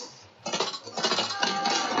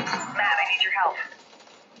 Matt, I need your help.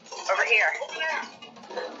 Over here.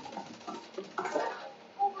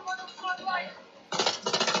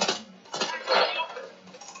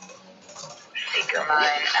 Seeker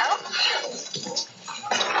mine out.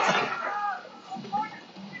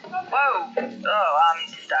 Whoa! Oh, I'm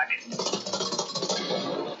stuck.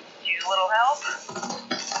 Use a little help.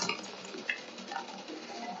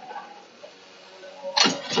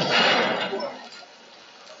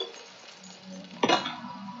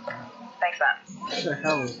 Thanks, Matt. What the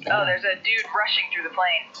hell is that? Oh, there's a dude rushing through the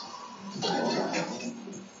plane.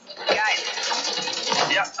 Guys.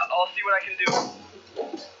 Yep, I'll see what I can do.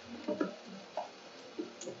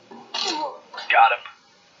 Got him.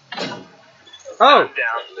 Oh!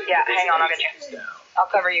 Down. Yeah, hang on, I'll get you. I'll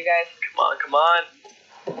cover you guys. Come on.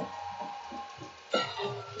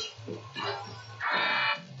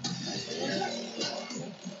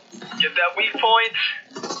 Get that weak point.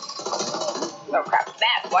 Oh crap.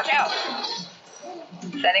 Matt, watch out.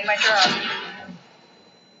 Setting my drone.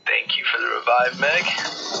 Thank you for the revive, Meg.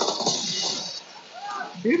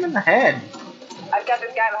 Shoot him in the head. I've got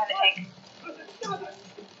this guy behind the tank.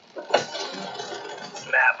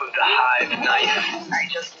 Map of the Hive knife. Alright,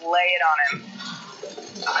 just lay it on him.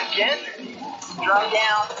 Again? Drum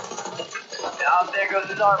down. Oh, there goes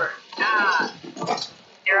his armor. Ah.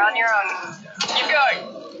 You're on your own. Keep going.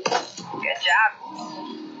 Good job.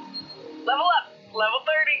 Level up. Level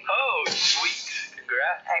 30. Oh, sweet.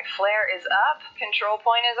 Congrats. Alright, flare is up. Control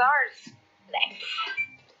point is ours. Thanks.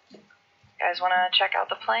 Guys wanna check out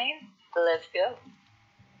the plane? Let's go.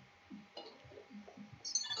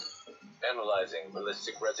 Analyzing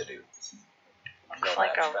ballistic residue. Looks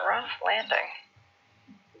like a rough landing.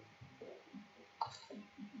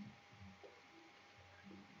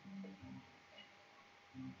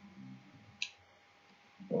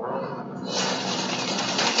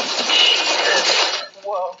 Jesus.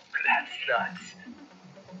 Whoa, that's nuts.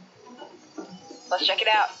 Let's check it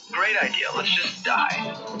out. Great idea. Let's just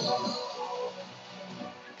die.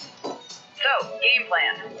 So, game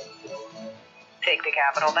plan. Take the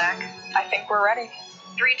capital back. I think we're ready.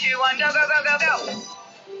 3, 2, 1, go, go, go, go, go!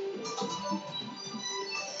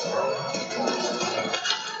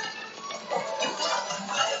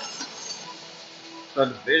 The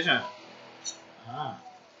division. Ah.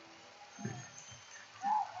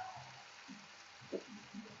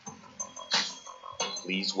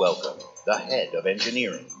 Please welcome the head of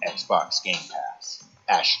engineering, Xbox Game Pass,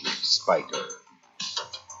 Ashley Spiker.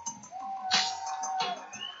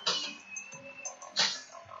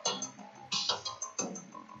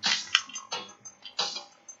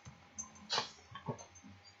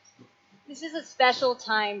 This is a special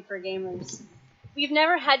time for gamers. We've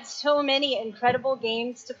never had so many incredible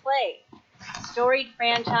games to play. Storied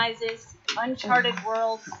franchises, uncharted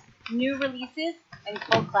worlds, new releases, and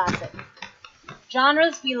cult classics.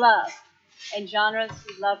 Genres we love, and genres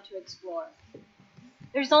we love to explore.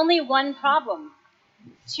 There's only one problem.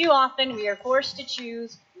 Too often we are forced to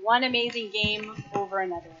choose one amazing game over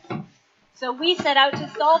another. So we set out to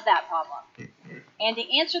solve that problem. And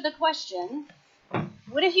to answer the question,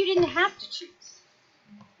 what if you didn't have to choose?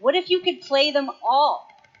 What if you could play them all?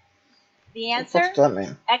 The answer? What's that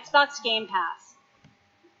mean? Xbox Game Pass.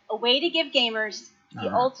 A way to give gamers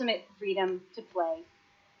the ultimate freedom to play.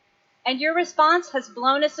 And your response has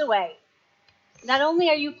blown us away. Not only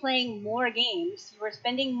are you playing more games, you are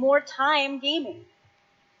spending more time gaming.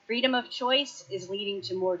 Freedom of choice is leading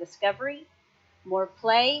to more discovery, more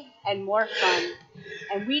play, and more fun.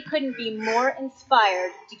 And we couldn't be more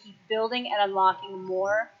inspired to keep building and unlocking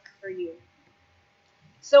more for you.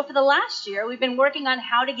 So for the last year, we've been working on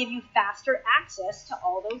how to give you faster access to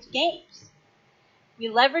all those games. We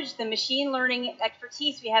leveraged the machine learning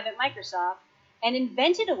expertise we have at Microsoft and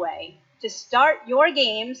invented a way to start your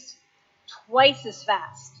games twice as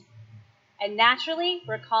fast. And naturally,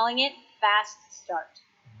 we're calling it Fast Start.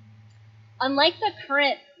 Unlike the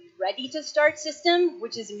current Ready to Start system,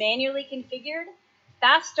 which is manually configured,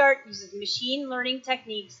 Fast Start uses machine learning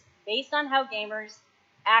techniques based on how gamers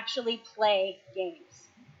actually play games.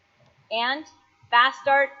 And Fast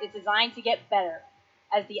Start is designed to get better,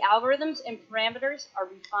 as the algorithms and parameters are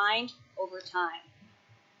refined over time.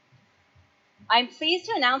 I'm pleased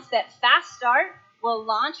to announce that Fast Start will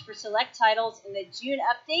launch for select titles in the June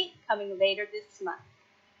update coming later this month.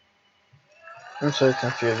 I'm so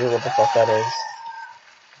confused with what the fuck that is.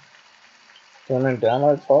 Do you want to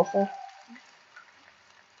download it also?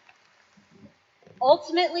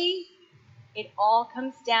 Ultimately, it all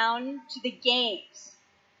comes down to the games.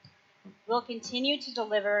 We'll continue to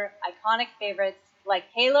deliver iconic favorites like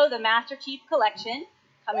Halo the Master Chief Collection,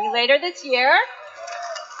 coming later this year.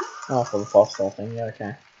 Oh, for the false start thing, yeah,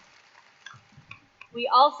 okay. We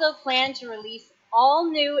also plan to release all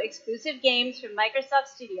new exclusive games from Microsoft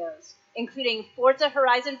Studios, including Forza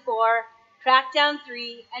Horizon 4, Crackdown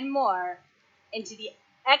 3, and more, into the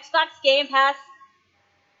Xbox Game Pass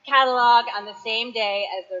catalog on the same day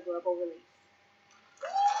as their global release.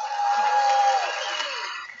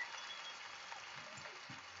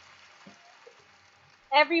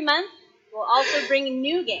 Every month, we'll also bring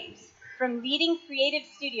new games from leading creative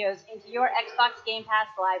studios into your Xbox Game Pass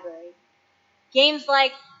library. Games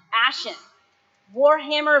like Ashen,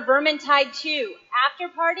 Warhammer Vermintide 2, After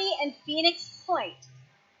Party, and Phoenix Point,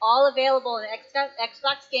 all available in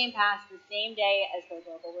Xbox Game Pass the same day as their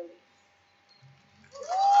global release.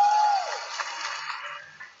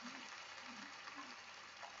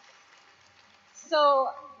 So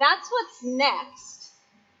that's what's next.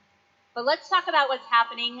 But let's talk about what's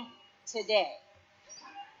happening today.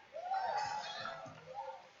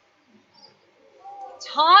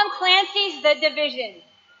 Tom Clancy's The Division.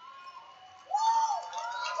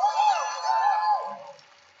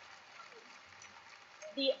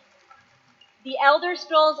 The Elder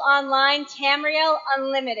Scrolls Online Tamriel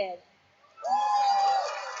Unlimited.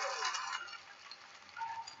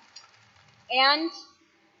 and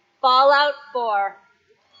Fallout 4.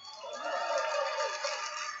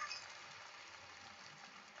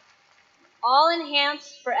 All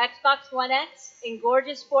enhanced for Xbox One X in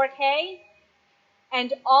gorgeous 4K,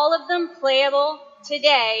 and all of them playable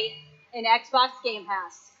today in Xbox Game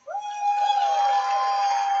Pass.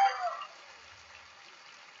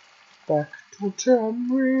 Back to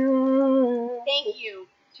Tamriel. Thank you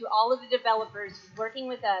to all of the developers working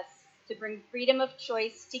with us to bring freedom of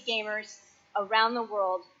choice to gamers around the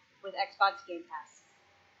world with Xbox Game Pass.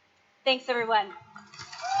 Thanks, everyone.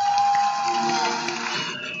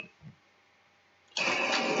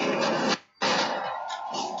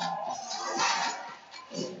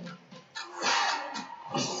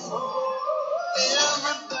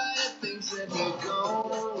 Everybody thinks that you're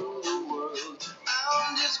gonna rule the world.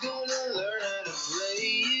 I'm just gonna learn how to play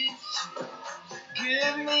it.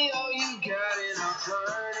 Give me all you got and I'll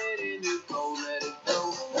turn it into gold. Let it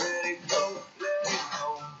go, let it go, let it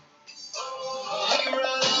go. We can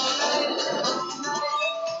run all night, all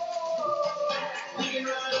night. We can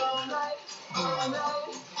run all night, all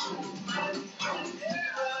night. We can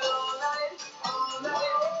run all night, all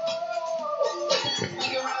night. We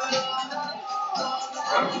can run all night, all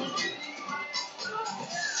night.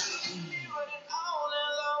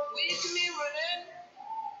 We can be running.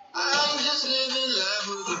 I'm just living life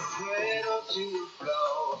with a pedal to the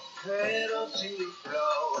floor, pedal to the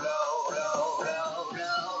floor, low, low, low,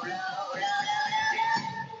 low, low.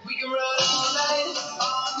 We can run all night,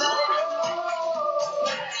 all night.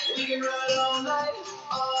 We can run all night,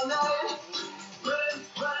 all night. Run,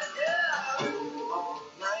 run, yeah. All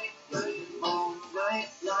night, all night,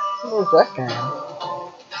 long. What was that game?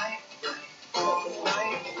 All night, all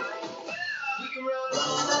night. We can run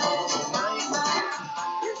all night, night,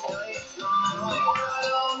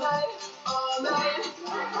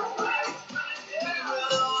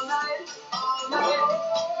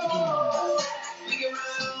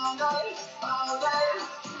 night.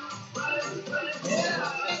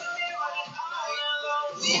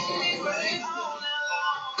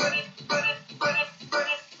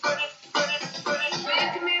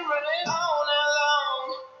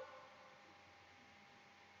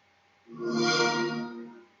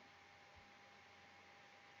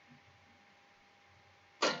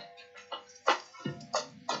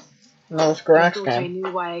 No, it's I Garax thought I game.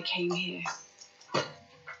 knew why I came here.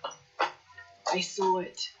 I saw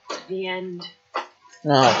it. The end.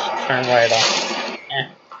 No, it's turn right on.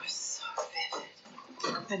 It was so vivid.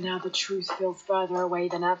 But now the truth feels further away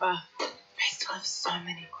than ever. I still have so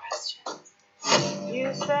many questions.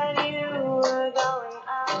 You said you were going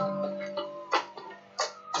out,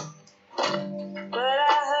 but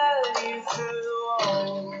I heard you through the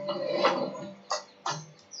wall.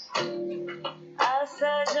 I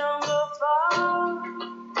said don't go far.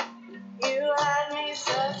 You had me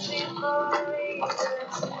searching for a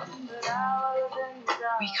reason, but I was in the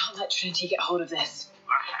dark. We can't let Trinity get hold of this.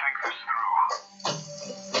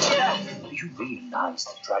 Do you realize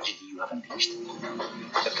the tragedy you have unleashed?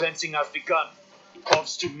 The cleansing has begun. It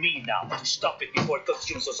falls to me now to stop it before it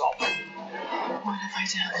consumes us all. What have I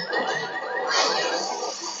done?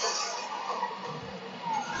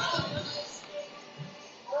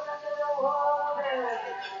 Under the water.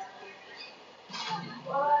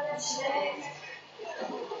 What a shame.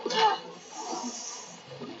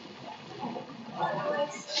 What a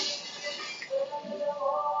waste. Under the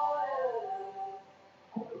water.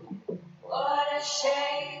 What a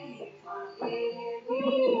shame.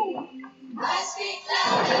 I speak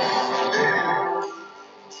louder.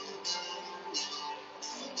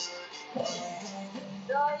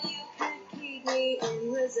 Thought you could keep me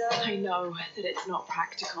in reserve. I know that it's not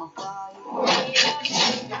practical.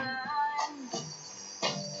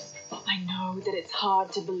 I know that it's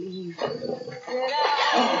hard to believe. Well,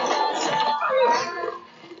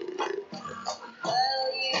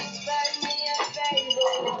 you spent me a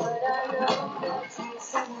favor, but I know that you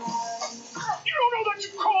survive. You don't know that you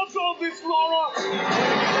caused all this, Laura!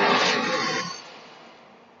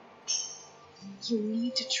 You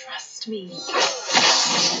need to trust me.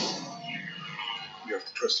 We have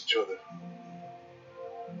to trust each other.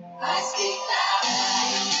 I speak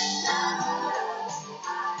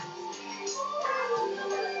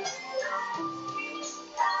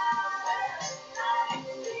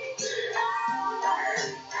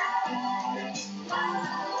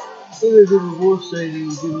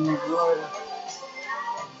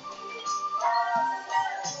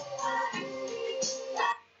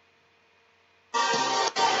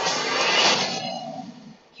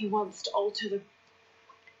He wants to alter the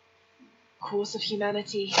course of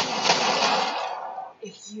humanity.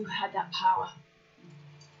 If you had that power,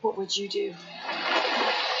 What would you do?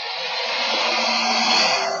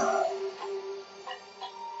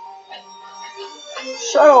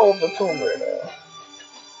 Shadow of the Tomb Raider.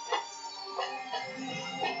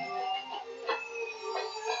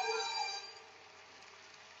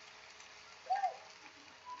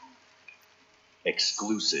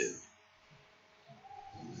 Exclusive.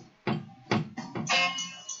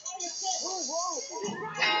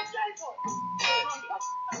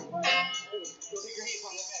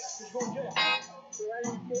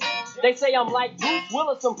 They say I'm like Bruce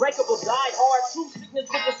Willis, unbreakable, die hard. True sickness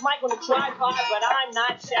with this mic on the tripod, but I'm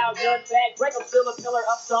not Chow Yun Fat. Break up, still a pillar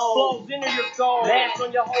of stone. Flows into your skull. Mash on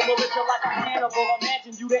your whole militia like a cannibal.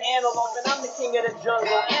 Imagine you the antelope, and I'm the king of the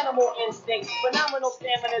jungle. Animal instinct, phenomenal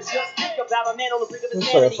stamina. Just think about a man on the brink of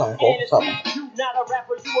insanity. And it's me, you not a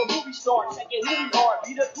rapper, you a movie star. Checking who we are,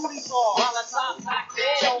 be the booty song. While I top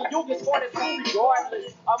checking you get smarter too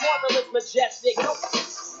regardless. I'm marvelous, majestic.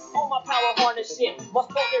 On my power harness shit, my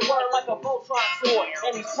spoken word like a Voltron sword,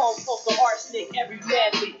 and these poems close to arsenic, every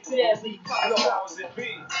deadly. The powers that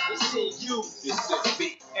be, it's in you, it's in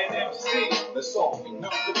me, and MC, that's all we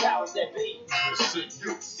know. The powers that be, it's in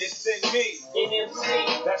you, it's in me, in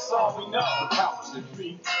MC, that's all we know. The powers that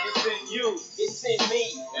be, it's in you, it's in me,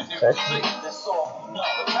 and MC, that's all we know.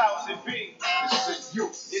 The powers that be, it's in you,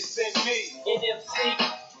 it's in me, in MC.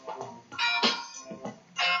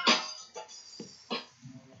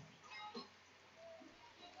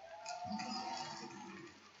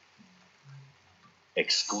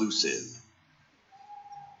 Exclusive.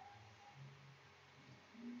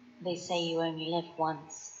 They say you only live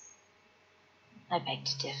once. I beg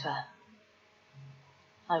to differ.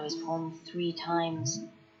 I was born 3 times,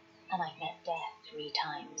 and I met death 3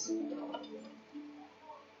 times.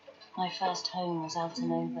 My first home was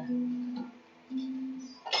Altanova.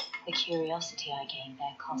 The curiosity I gained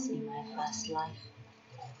there cost me my first life.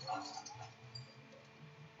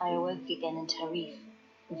 I awoke again in Tarif,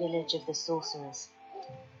 village of the sorcerers.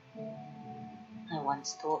 I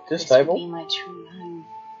once thought that this would be my true home.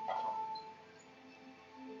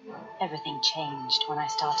 Everything changed when I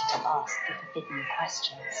started to ask the forbidden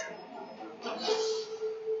questions.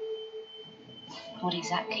 What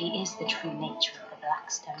exactly is the true nature of the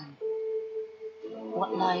Black Stone?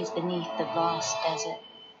 What lies beneath the vast desert?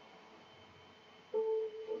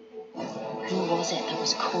 Who was it that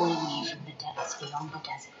was calling me from the depths beyond the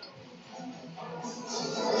desert?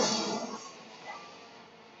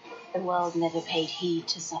 The world never paid heed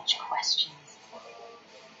to such questions.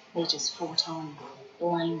 They just fought on,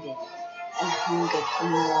 blinded, and hungered for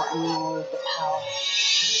more and more of the power.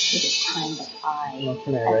 It is time that I,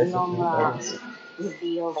 at long last,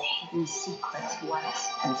 reveal the hidden secrets once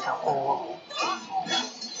and for all.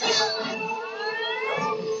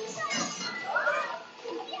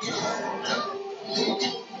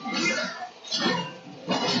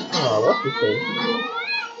 Oh, what's this thing?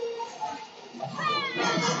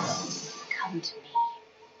 Come to me,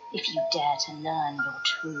 if you dare to learn your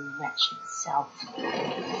true wretched self.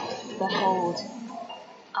 Behold,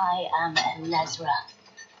 I am Elezra,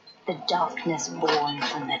 the darkness born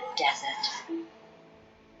from the desert.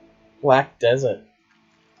 Black Desert.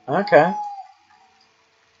 Okay.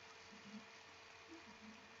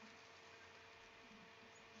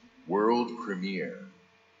 World premiere.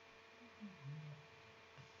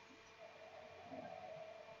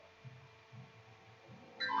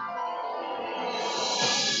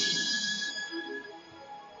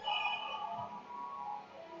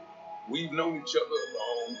 We've known each other a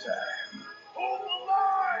long time. On the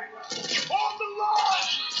line! On the line!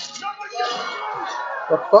 Nothing gets close!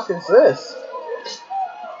 What the fuck is this?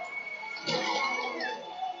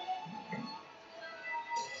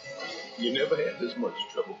 You never had this much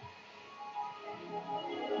trouble.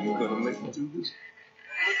 You gonna make it through this?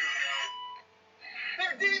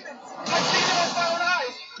 They're demons! I've seen it with my own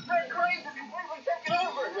eyes! Red cranes are completely taken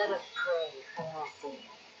over! Let us pray for mercy.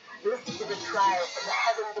 Listen to the cry from the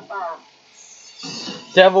heavens above.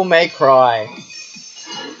 Devil May Cry.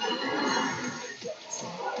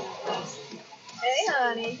 Hey,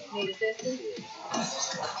 honey. Need assistance?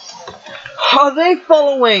 Are they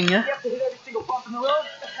following? You have to hit every single bump in the road?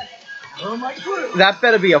 Oh my god! That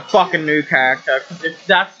better be a fucking new character, because if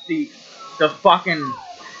that's the fucking...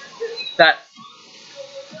 That...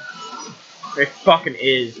 It fucking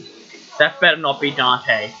is. That better not be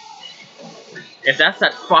Dante. If that's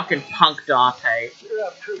that fucking punk Dante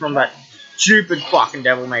from that stupid fucking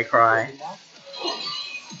Devil May Cry.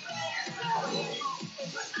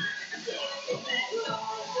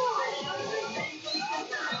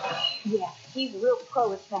 Yeah, he's a real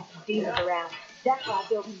pro at smacking demons around. That's why I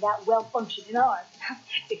built him that well-functioning arm.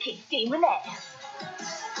 To kick demon ass.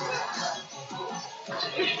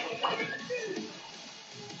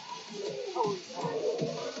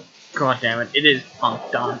 God damn it! It is Punk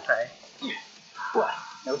Dante. What?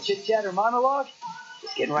 No chit chat or monologue?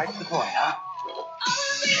 Just getting right to the point, huh?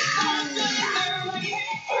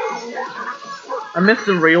 I miss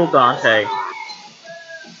the real Dante.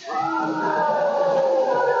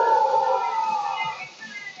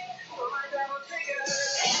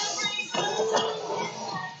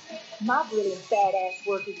 My brilliant badass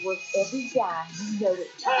work is worth every dime. You know it.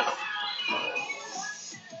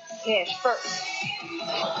 Cash first.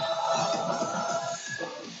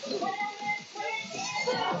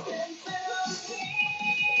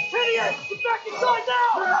 Idiot! Get back inside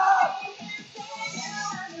now!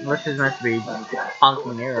 This is meant to be Punk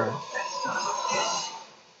Nero.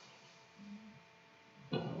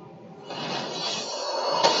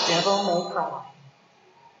 Devil May Cry.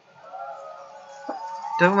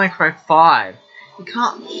 Devil May Cry 5. You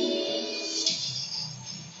can't.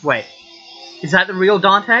 Wait. Is that the real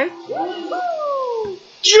Dante?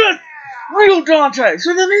 Just real Dante!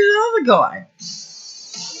 So then there's another guy.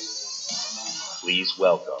 Please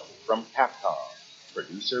welcome, from Capcom,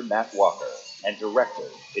 producer Matt Walker and director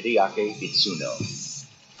Hideaki Itsuno.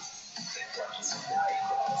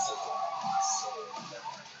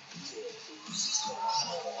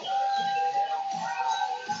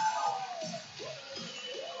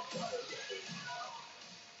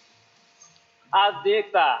 As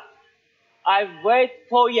director, I wait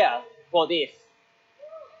for years for this.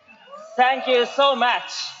 Thank you so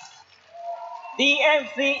much.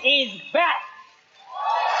 DMC is back.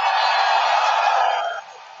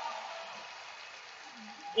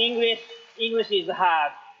 English is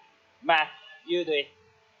hard. Math, you do it.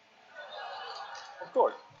 Of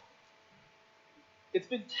course. It's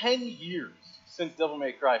been 10 years since Devil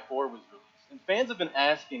May Cry 4 was released, and fans have been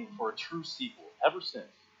asking for a true sequel ever since.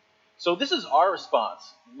 So this is our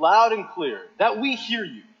response, loud and clear, that we hear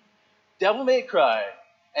you. Devil May Cry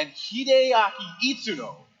and Hideaki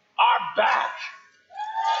Itsuno are back!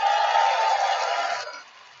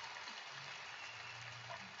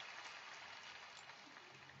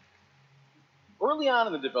 Early on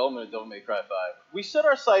in the development of Devil May Cry 5, we set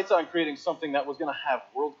our sights on creating something that was going to have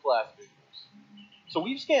world-class visuals. So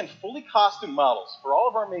we've scanned fully costumed models for all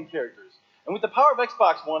of our main characters, and with the power of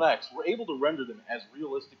Xbox One X, we're able to render them as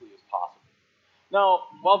realistically as possible. Now,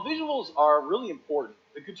 while visuals are really important,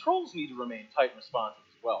 the controls need to remain tight and responsive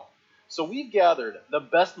as well. So we've gathered the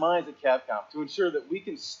best minds at Capcom to ensure that we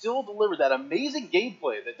can still deliver that amazing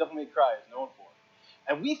gameplay that Devil May Cry is known for.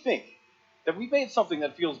 And we think that we've made something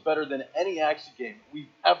that feels better than any action game we've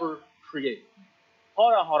ever created. ほ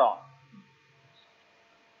らほら。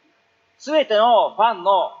すべてのファン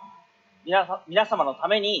の皆様のた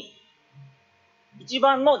めに、一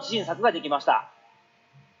番の自信作ができました。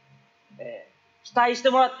期待して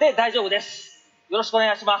もらって大丈夫です。よろしくお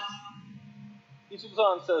願いします。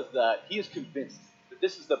Itsuno says that he is convinced that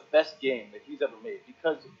this is the best game that he's ever made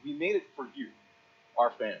because we made it for you,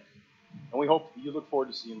 our fans. And we hope you look forward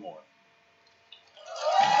to seeing more.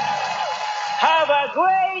 Have a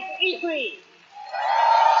great E3!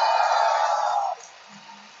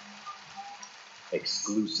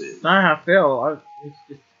 Exclusive. I don't know how I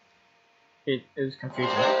feel. It was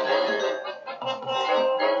confusing.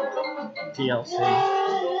 DLC.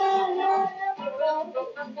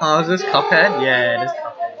 Oh, is this Cuphead? Yeah, it is Cuphead.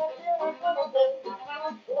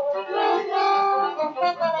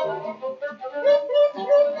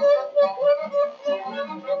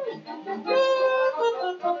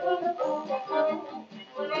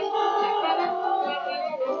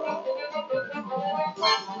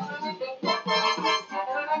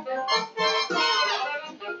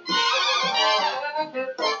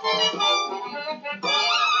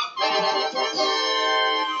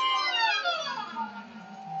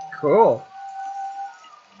 Cool.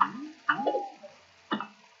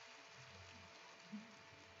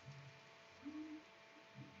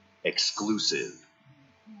 Exclusive.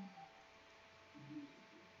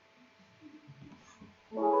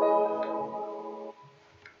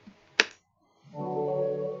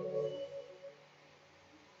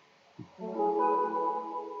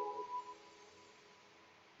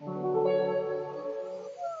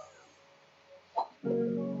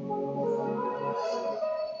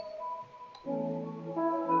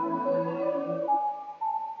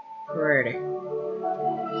 Pretty.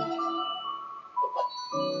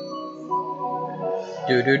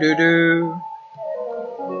 Do.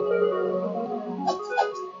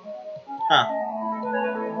 Huh.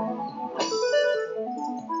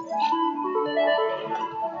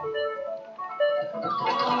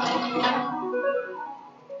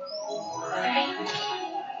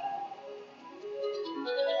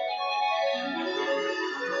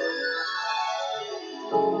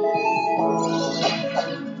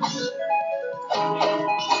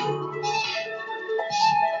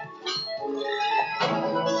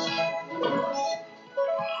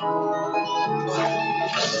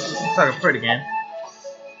 Looks like a pretty game.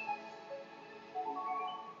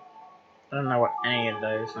 I don't know what any of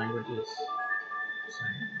those languages say.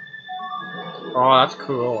 Oh, that's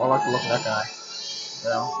cool. I like the look of that guy.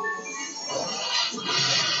 Well.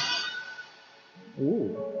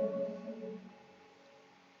 Ooh.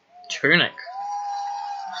 Tunic.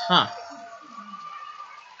 Huh.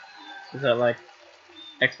 Is that like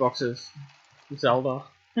Xbox's Zelda?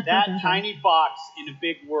 That tiny box in a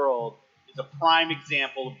big world is a prime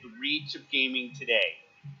example of the reach of gaming today.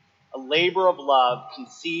 A labor of love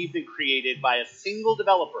conceived and created by a single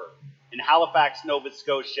developer in Halifax, Nova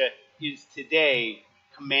Scotia, is today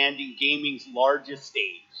commanding gaming's largest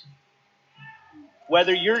stage.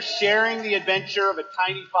 Whether you're sharing the adventure of a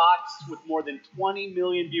tiny fox with more than 20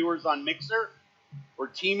 million viewers on Mixer, or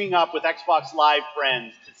teaming up with Xbox Live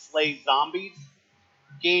friends to slay zombies,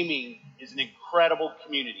 gaming is an incredible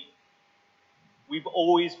community. We've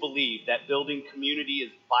always believed that building community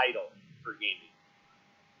is vital for gaming.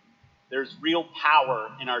 There's real power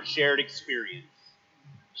in our shared experience,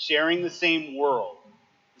 sharing the same world,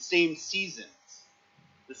 the same seasons,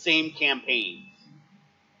 the same campaigns.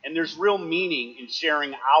 And there's real meaning in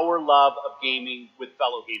sharing our love of gaming with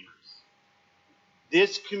fellow gamers.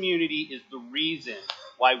 This community is the reason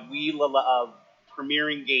why we love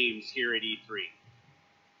premiering games here at E3.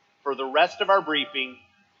 For the rest of our briefing,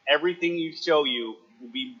 everything you show you will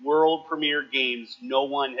be world premiere games no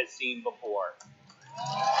one has seen before.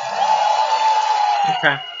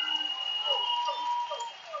 Okay.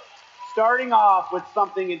 Starting off with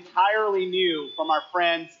something entirely new from our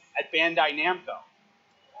friends at Bandai Namco.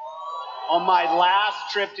 On my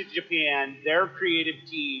last trip to Japan, their creative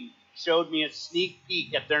team showed me a sneak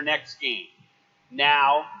peek at their next game.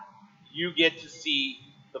 Now, you get to see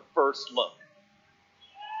the first look.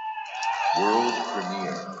 World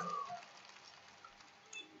premiere.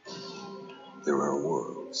 There are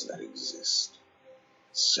worlds that exist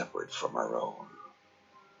separate from our own,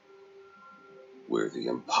 where the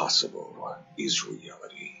impossible is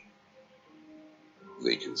reality.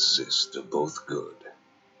 They consist of both good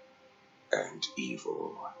and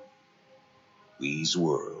evil. These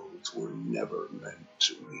worlds were never meant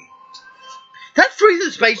to meet. That's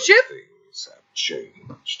Frieza's spaceship? Things have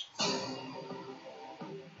changed.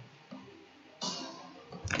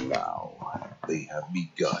 Now, they have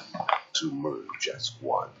begun to merge as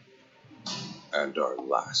one. And our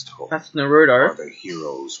last hope That's Naruto. are the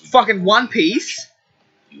heroes we Fucking One Piece.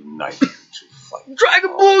 united to fight.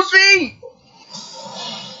 Dragon Ball Z!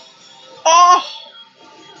 Oh!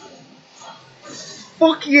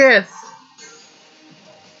 Fuck yes!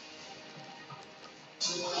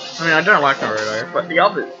 I mean, I don't like Naruto, but the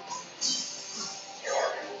others.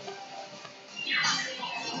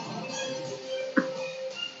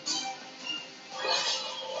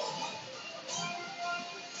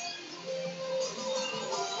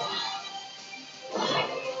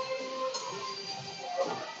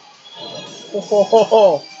 Ho ho ho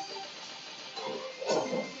ho!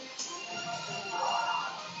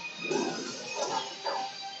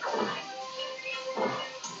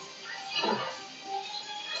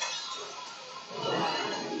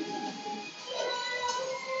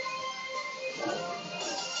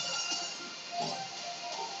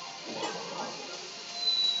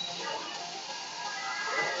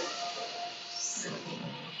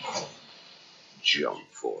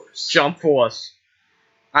 Jump Force. Jump Force.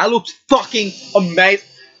 That looks fucking amazing.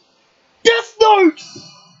 Death Note!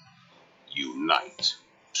 Unite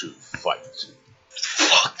to fight.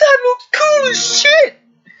 Fuck, that looks cool as shit!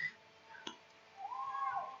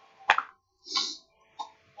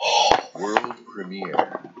 World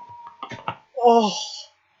premiere. Oh.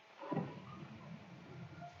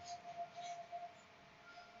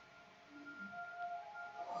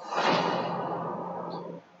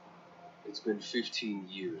 It's been 15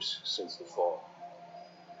 years since the fall.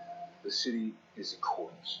 The city is a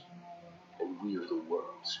corpse, and we are the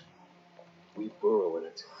worms. We burrow in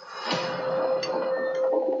it,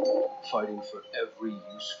 fighting for every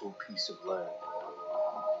useful piece of land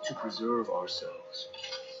to preserve ourselves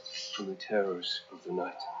from the terrors of the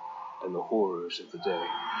night and the horrors of the day.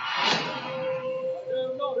 I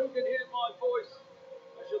know not who can hear my voice.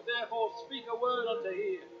 I shall therefore speak a word unto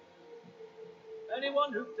ear.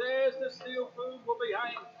 Anyone who dares to steal food will be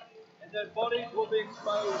hanged, and their bodies will be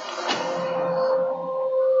exposed.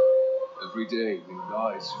 Every day we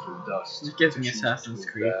rise from dust. It gives me to choose Assassin's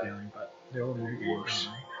between Creed bad feeling, but they're all new games. worse.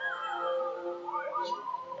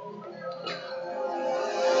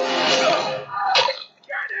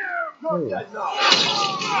 Ooh.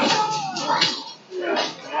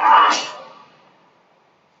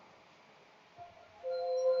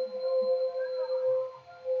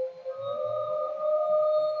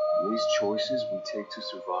 These choices we take to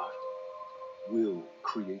survive will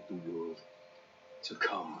create the world to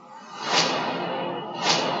come. You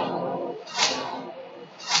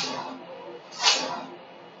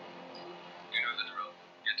know the drill.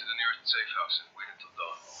 Get to the nearest safe house and wait until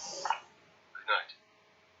dawn. Good night.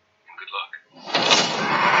 And good luck.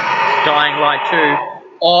 Dying Light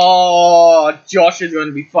 2. Oh, Josh is going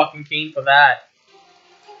to be fucking keen for that.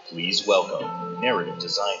 Please welcome narrative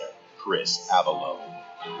designer Chris Avalo.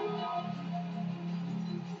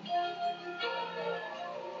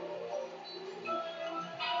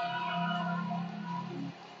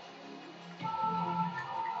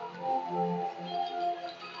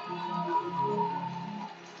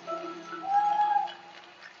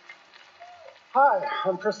 Hi,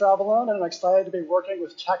 I'm Chris Avalone, and I'm excited to be working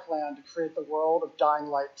with Techland to create the world of Dying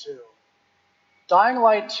Light 2. Dying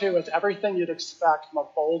Light 2 is everything you'd expect from a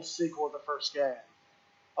bold sequel to the first game.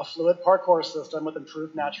 A fluid parkour system with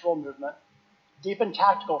improved natural movement, deep and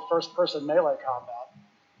tactical first-person melee combat,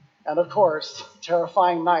 and of course,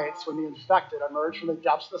 terrifying nights when the infected emerge from the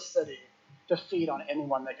depths of the city to feed on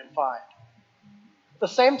anyone they can find. At the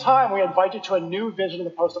same time, we invite you to a new vision of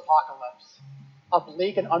the post-apocalypse, a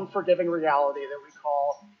bleak and unforgiving reality that we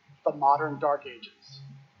call the modern Dark Ages.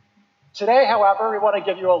 Today, however, we want to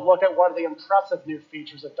give you a look at one of the impressive new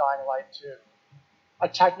features of Dying Light 2, a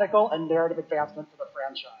technical and narrative advancement for the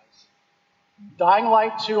franchise. Dying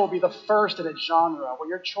Light 2 will be the first in its genre where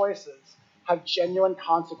your choices have genuine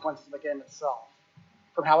consequences in the game itself.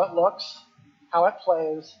 From how it looks, how it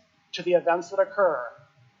plays, to the events that occur,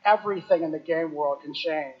 everything in the game world can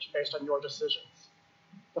change based on your decisions.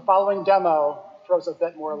 The following demo throws a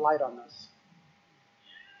bit more light on this.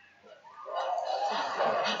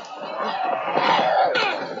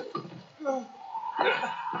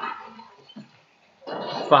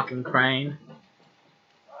 Fucking crane.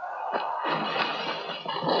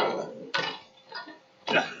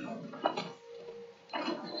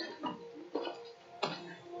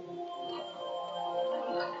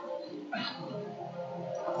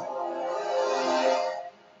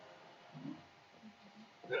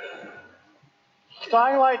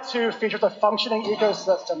 Dying Light 2 features a functioning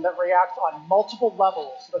ecosystem that reacts on multiple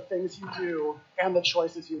levels to the things you do and the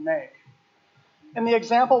choices you make. In the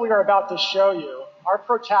example we are about to show you, our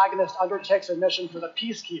protagonist undertakes a mission for the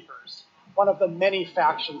Peacekeepers, one of the many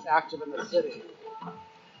factions active in the city.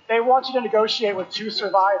 They want you to negotiate with two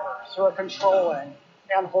survivors who are controlling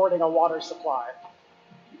and hoarding a water supply.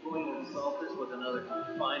 You going to insult us with another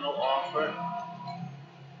final offer?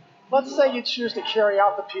 Let's say you choose to carry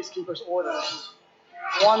out the Peacekeepers' orders,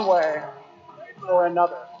 one way or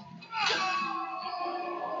another.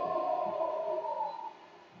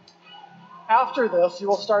 After this, you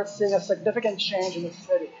will start seeing a significant change in the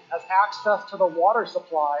city, as access to the water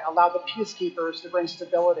supply allowed the Peacekeepers to bring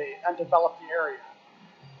stability and develop the area.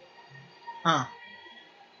 Huh.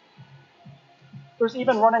 There's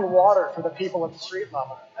even running water for the people at the street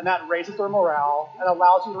level, and that raises their morale and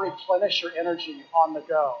allows you to replenish your energy on the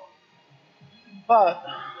go. But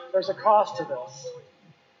there's a cost to this.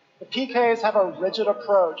 The PKs have a rigid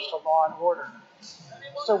approach to law and order.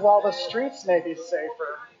 So while the streets may be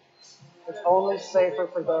safer, it's only safer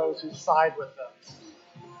for those who side with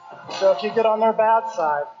them. So if you get on their bad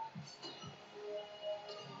side.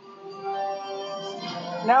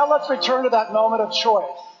 Now let's return to that moment of choice.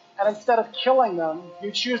 And instead of killing them,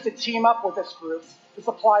 you choose to team up with this group to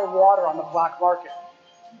supply water on the black market.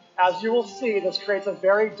 As you will see, this creates a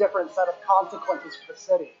very different set of consequences for the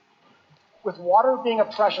city. With water being a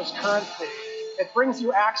precious currency, it brings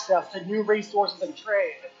you access to new resources and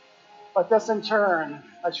trade. But this, in turn,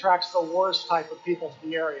 attracts the worst type of people to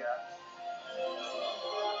the area.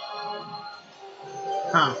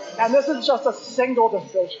 Huh. And this is just a single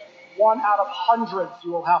decision, one out of hundreds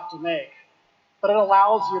you will have to make. But it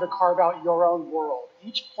allows you to carve out your own world.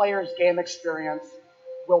 Each player's game experience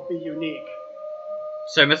will be unique.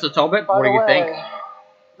 So, Mr. Talbot, By what do the you way, think?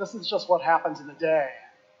 This is just what happens in the day.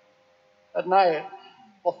 At night,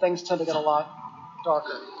 well, things tend to get a lot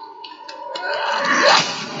darker.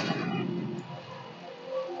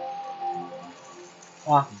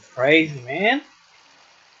 Fucking crazy, man.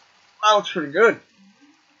 That looks pretty good.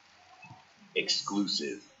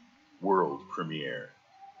 Exclusive world premiere.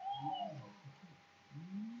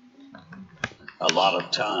 A lot of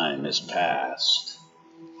time has passed.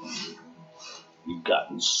 You've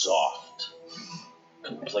gotten soft,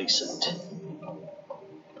 complacent.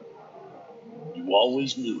 You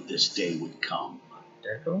always knew this day would come.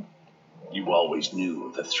 Deco? You always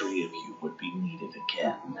knew the three of you would be needed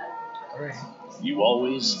again. Alright. You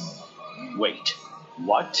always... Wait,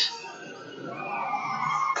 what?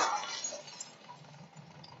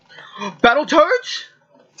 Battletoads?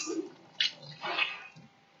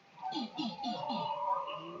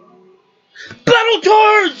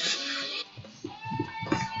 Battletoads!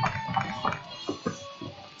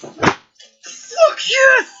 Fuck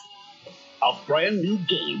yes! A brand new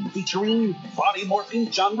game featuring body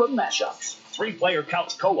morphing genre mashups, 3-player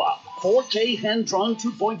couch co-op, 4K hand-drawn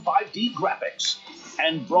 2.5D graphics,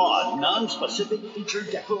 and broad, non-specific feature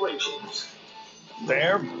declarations.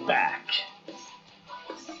 They're back.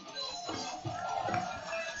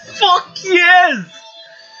 Fuck yes!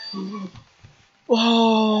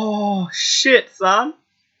 Oh shit, son.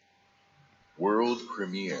 World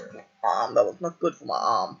premiere. Arm, that was not good for my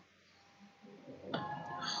arm.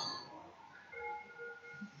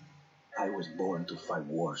 I was born to fight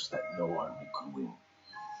wars that no army could win.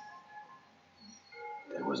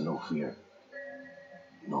 There was no fear,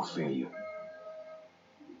 no failure.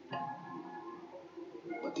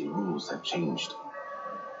 But the rules have changed.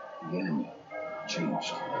 The enemy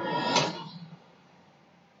changed.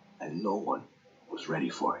 And no one was ready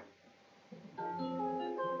for it.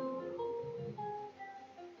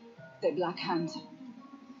 The Black Hand.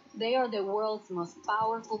 They are the world's most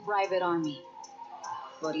powerful private army.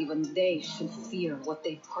 But even they should fear what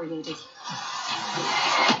they've created.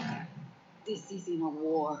 This isn't a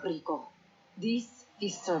war, Rico. This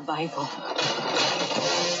is survival.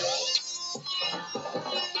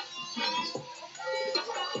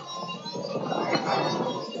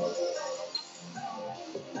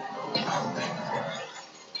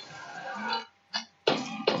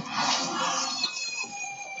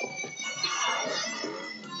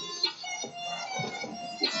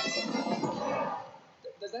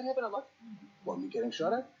 Does that happen a lot? Want me getting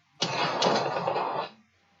shot at?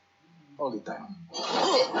 All the time.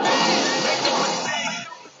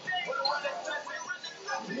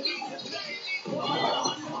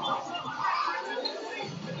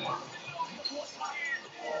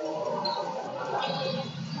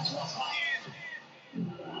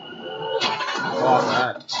 Oh,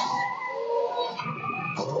 that.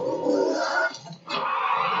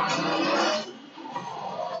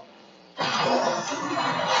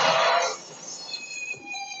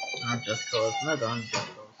 Not just cause. No, don't just cause.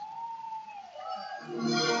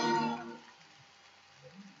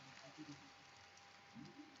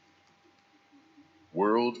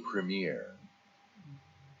 World premiere.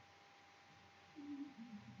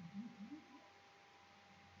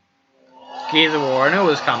 Gears of War, I knew it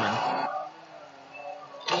was coming.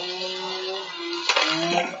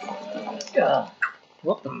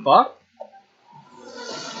 What the fuck?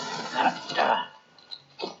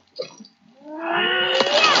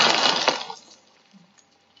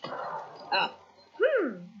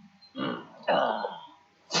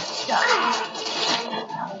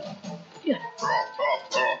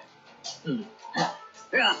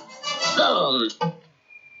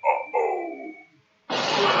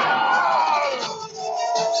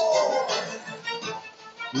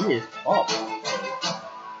 He is pop.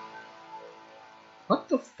 What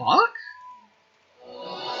the fuck?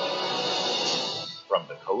 From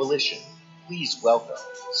the Coalition, please welcome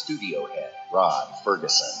studio head Rod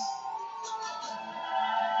Ferguson.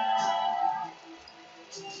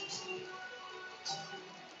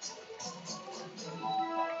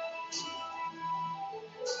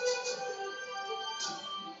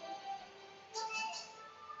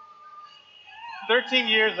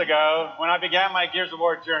 Years ago, when I began my Gears of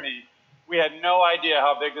War journey, we had no idea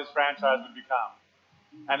how big this franchise would become.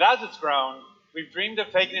 And as it's grown, we've dreamed of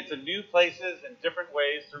taking it to new places and different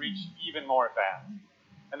ways to reach even more fans.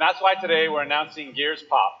 And that's why today we're announcing Gears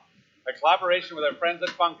Pop, a collaboration with our friends at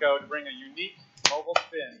Funko to bring a unique mobile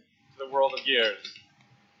spin to the world of Gears.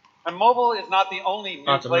 And mobile is not the only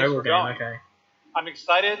new place we're going. Okay. I'm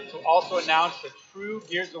excited to also announce a true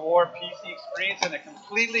Gears of War PC experience in a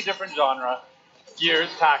completely different genre, Gears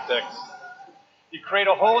Tactics. You create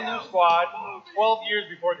a whole new squad 12 years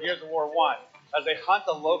before Gears of War 1 as they hunt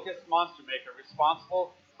a locust monster maker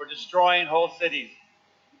responsible for destroying whole cities.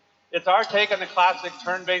 It's our take on the classic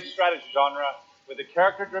turn-based strategy genre with a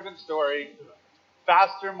character-driven story,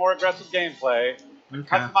 faster, more aggressive gameplay,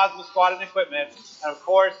 customizable squad and equipment, and of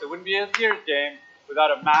course, it wouldn't be a Gears game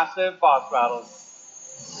without a massive boss battle.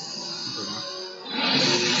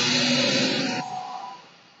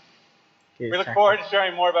 We look forward to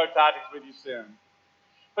sharing more about Tactics with you soon.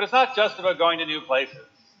 But it's not just about going to new places.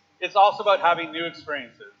 It's also about having new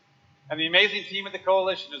experiences. And the amazing team at the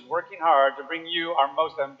Coalition is working hard to bring you our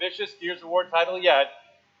most ambitious Gears of War title yet,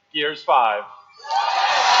 Gears 5.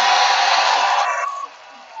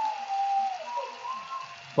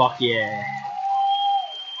 Fuck yeah.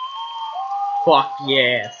 Fuck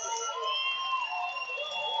yes.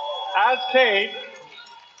 As Kate,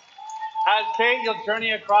 you'll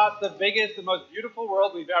journey across the biggest and most beautiful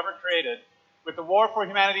world we've ever created, with the war for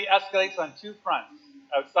humanity escalates on two fronts,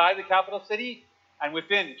 outside the capital city and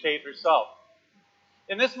within Kate herself.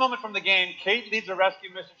 In this moment from the game, Kate leads a rescue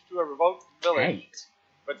mission to a remote village,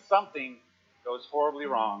 but something goes horribly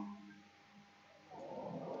wrong.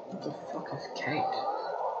 What the fuck is Kate?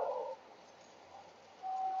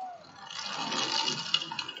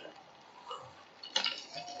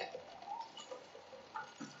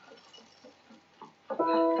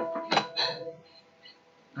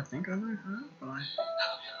 I think I know her, but I...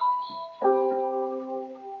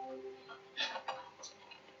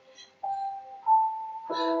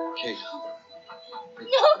 Kate.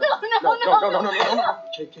 No.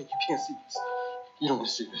 Kate, you can't see this. You don't want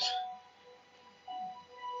to see this.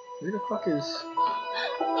 Who the fuck is...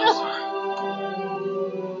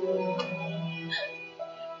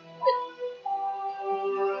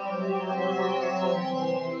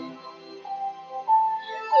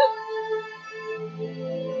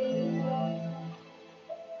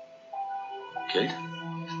 Kate?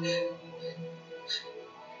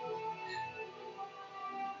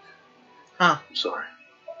 Huh. I'm sorry.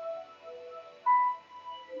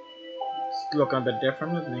 It's looking a bit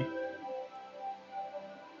different, isn't he?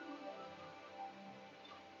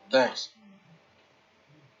 Thanks.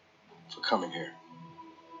 For coming here.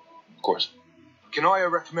 Of course. Can I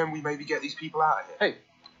recommend we maybe get these people out of here? Hey,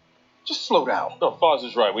 just slow down. No, Foz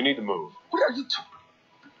is right. We need to move. What are you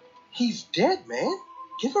He's dead, man.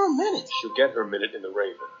 Give her a minute. She'll get her minute in the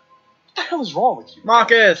Raven. What the hell is wrong with you?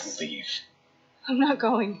 Marcus! Leave. I'm not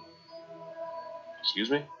going.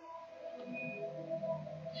 Excuse me?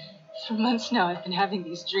 For months now, I've been having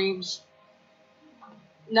these dreams.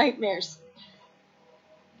 Nightmares.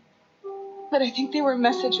 But I think they were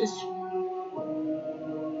messages.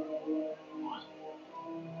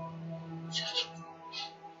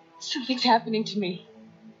 Something's happening to me.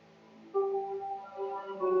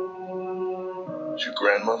 It's your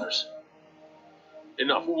grandmother's.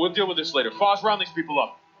 Enough. We'll deal with this later. Foz, round these people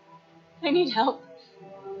up. I need help.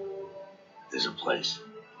 There's a place.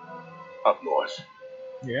 Up north.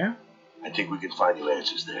 Yeah? I think we can find you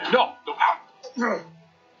answers there. No! What's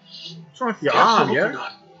wrong with your arm, yeah?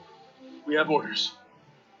 Not. We have orders.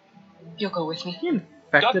 You'll go with me.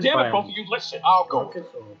 God damn it, both of you, listen. I'll go.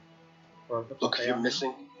 Look, if you're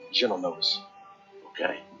missing, Jen will notice.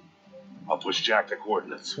 Okay. I'll push Jack the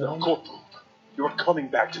coordinates. No, Corporal, you're coming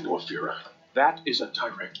back to Northera. That is a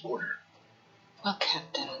direct order. Well,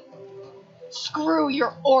 Captain, screw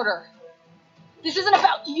your order. This isn't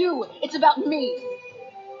about you. It's about me.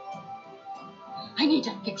 I need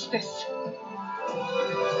to fix this.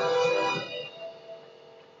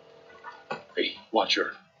 Hey, watch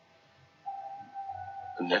her.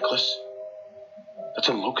 The necklace? That's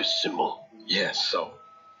a locust symbol. Yes, so.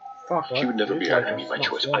 Fuck, She would never be able to be my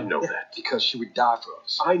choice. I know that. Because she would die for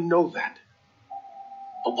us. I know that.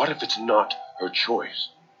 But what if it's not her choice?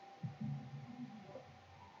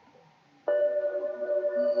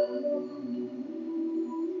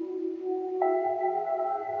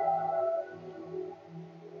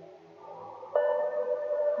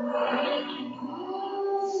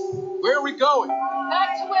 Where are we going?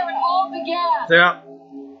 Back to where it all began. Yeah.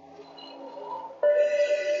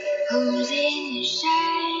 Who's in the shadows?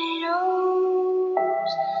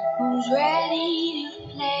 Who's ready to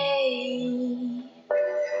play?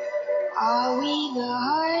 Are we the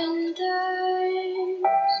hunters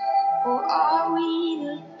or are we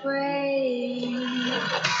the prey?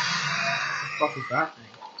 What the fuck is that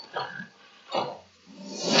thing?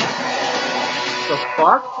 The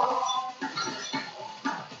fuck?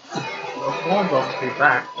 The swarm doesn't be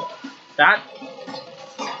back. That's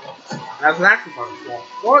an actual fucking swarm.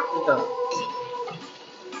 What the?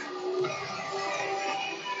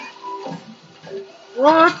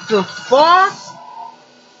 What the fuck?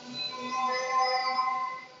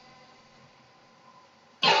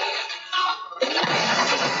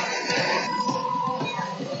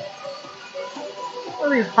 What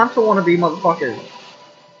are these hunter wannabe motherfuckers?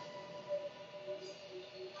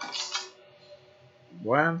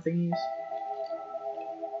 Worm thingies?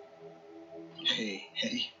 Hey.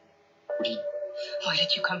 Why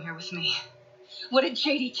did you come here with me? What did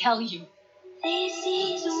JD tell you? This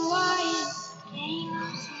is a wild game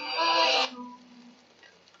of survival.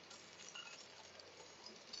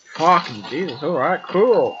 Fucking Jesus, alright,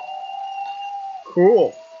 cool.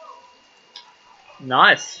 Cool.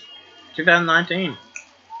 Nice. 2019.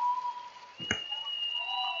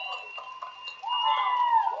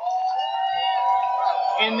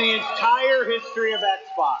 In the entire history of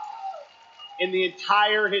Xbox, in the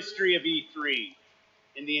entire history of E3,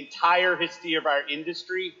 in the entire history of our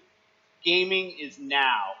industry, gaming is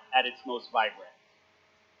now at its most vibrant.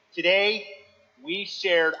 Today, we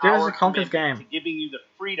shared There's our a Conker's commitment game. to giving you the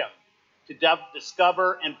freedom to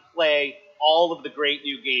discover and play all of the great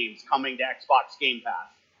new games coming to Xbox Game Pass.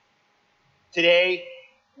 Today,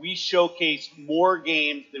 we showcase more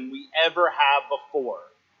games than we ever have before.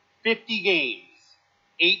 50 games,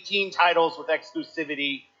 18 titles with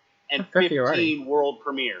exclusivity, and 50 already. 15 world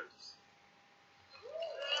premieres.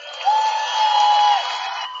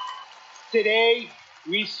 Today,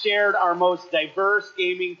 we shared our most diverse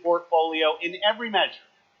gaming portfolio in every measure,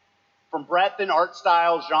 from breadth and art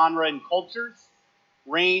style, genre and cultures,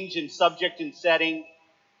 range and subject and setting,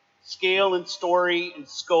 scale and story and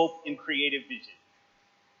scope and creative vision.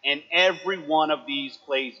 And every one of these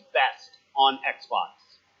plays best on Xbox.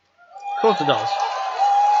 Of course it does.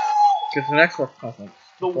 Because the Xbox conference.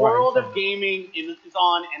 The world of gaming is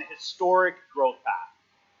on an historic growth path,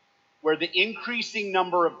 where the increasing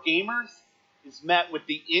number of gamers is met with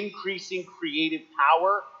the increasing creative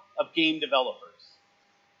power of game developers.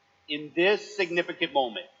 In this significant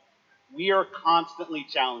moment, we are constantly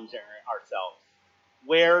challenging ourselves.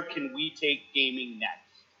 Where can we take gaming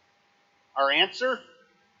next? Our answer?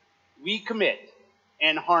 We commit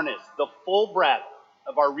and harness the full breadth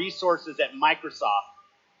of our resources at Microsoft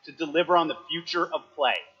to deliver on the future of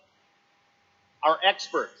play. Our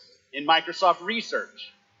experts in Microsoft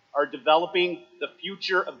Research are developing the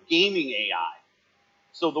future of gaming AI,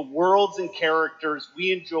 so the worlds and characters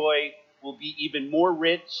we enjoy will be even more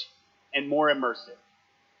rich and more immersive.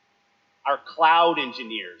 Our cloud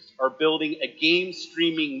engineers are building a game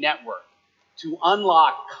streaming network to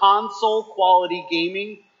unlock console quality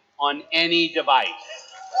gaming on any device.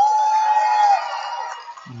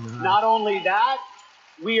 Not only that,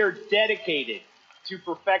 we are dedicated to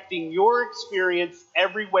perfecting your experience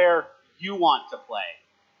everywhere you want to play,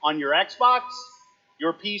 on your Xbox,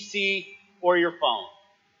 your PC, or your phone.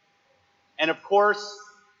 And of course,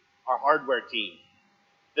 our hardware team,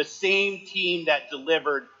 the same team that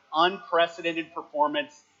delivered unprecedented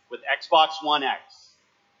performance with Xbox One X,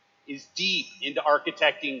 is deep into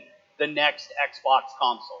architecting the next Xbox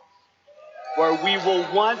console, where we will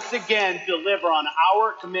once again deliver on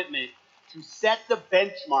our commitment to set the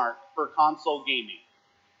benchmark for console gaming.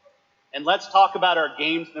 And let's talk about our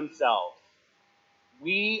games themselves.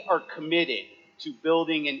 We are committed to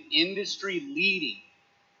building an industry-leading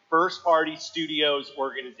first-party studios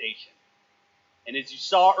organization. And as you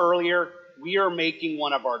saw earlier, we are making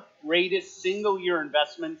one of our greatest single-year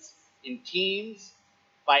investments in teams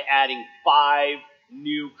by adding 5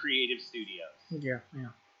 new creative studios. Yeah.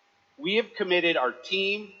 We have committed our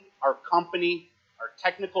team, our company, our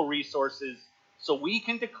technical resources, so we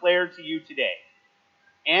can declare to you today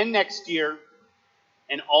and next year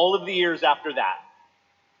and all of the years after that,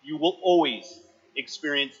 you will always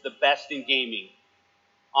experience the best in gaming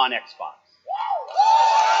on Xbox.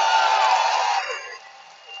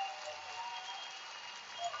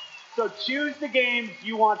 So choose the games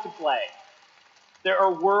you want to play. There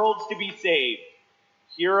are worlds to be saved,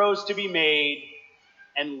 heroes to be made,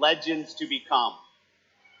 and legends to become.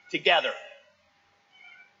 Together.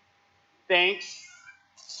 Thanks,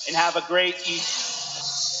 and have a great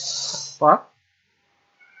Easter. What?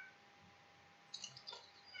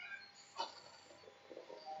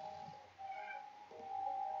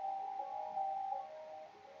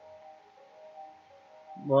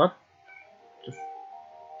 What?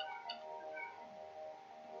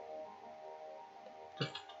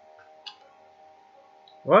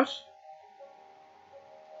 What?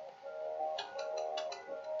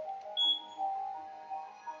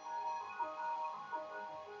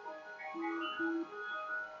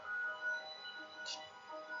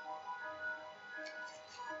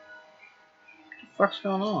 What's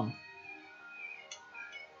going on?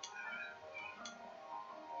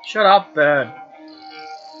 Shut up, bird.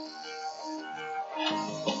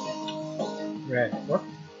 Red. What?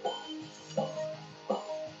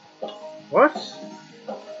 What?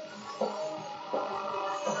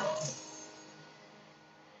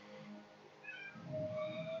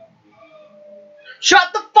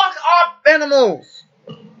 Shut the fuck up, animals!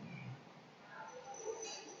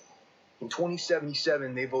 In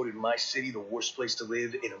 2077, they voted my city the worst place to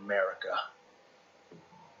live in America.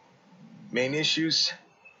 Main issues: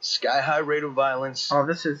 sky-high rate of violence. Oh,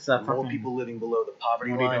 this is more people living below the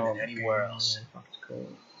poverty line than anywhere else. That's cool.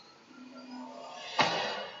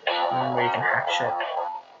 And where you can hack shit.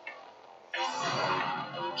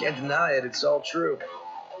 Can't deny it, it's all true.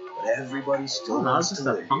 But everybody still wants to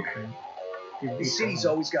live here. The city's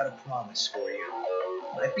always got a promise for you.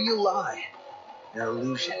 Might be a lie, an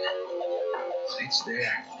illusion. It's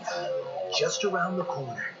there, just around the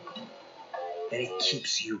corner, and it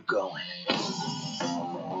keeps you going.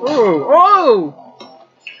 Oh!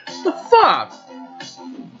 The fuck?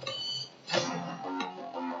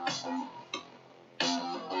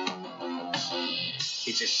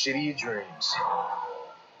 It's a city of dreams,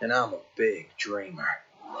 and I'm a big dreamer.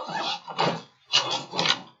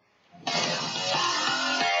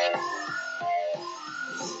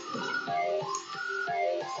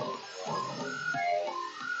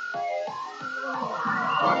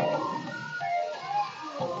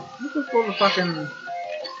 What's this for the fucking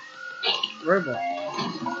robot?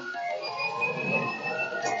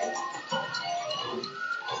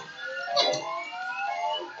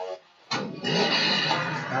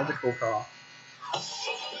 That's a cool car.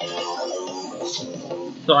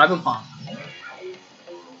 Cyberpunk.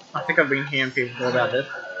 I think I've been hearing people talk about this.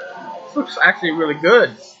 This looks actually really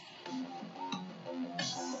good.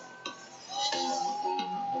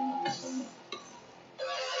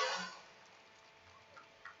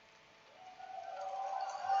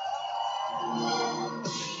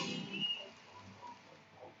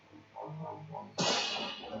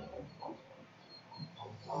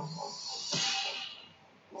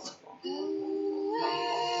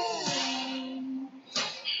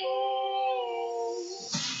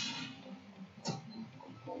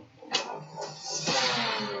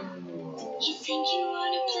 You think you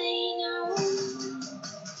wanna play now?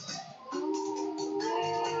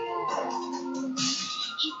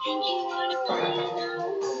 You think you wanna play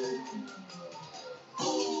now?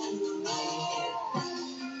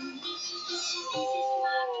 This is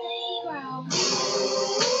my playground.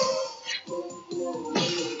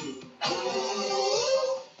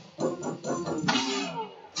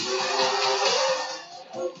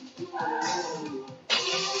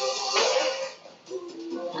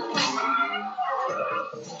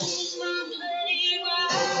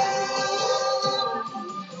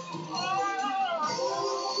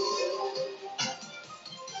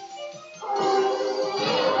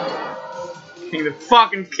 Kingdom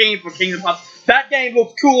fucking King for Kingdom Hearts. That game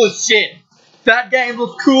looks cool as shit. That game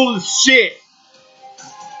looks cool as shit.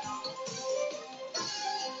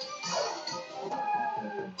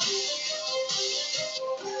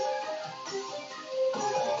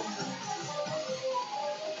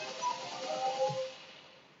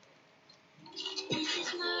 This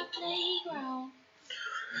is my playground.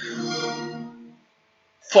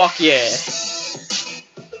 Fuck yeah.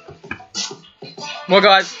 Well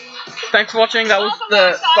guys, thanks for watching. That was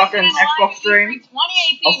the fucking Xbox stream.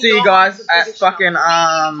 I'll see you guys at fucking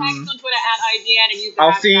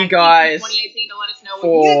I'll see you guys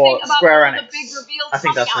for Square Enix. I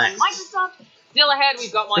think that's next. Still ahead,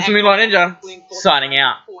 we've got more This is me, Ninja, signing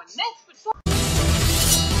out. for next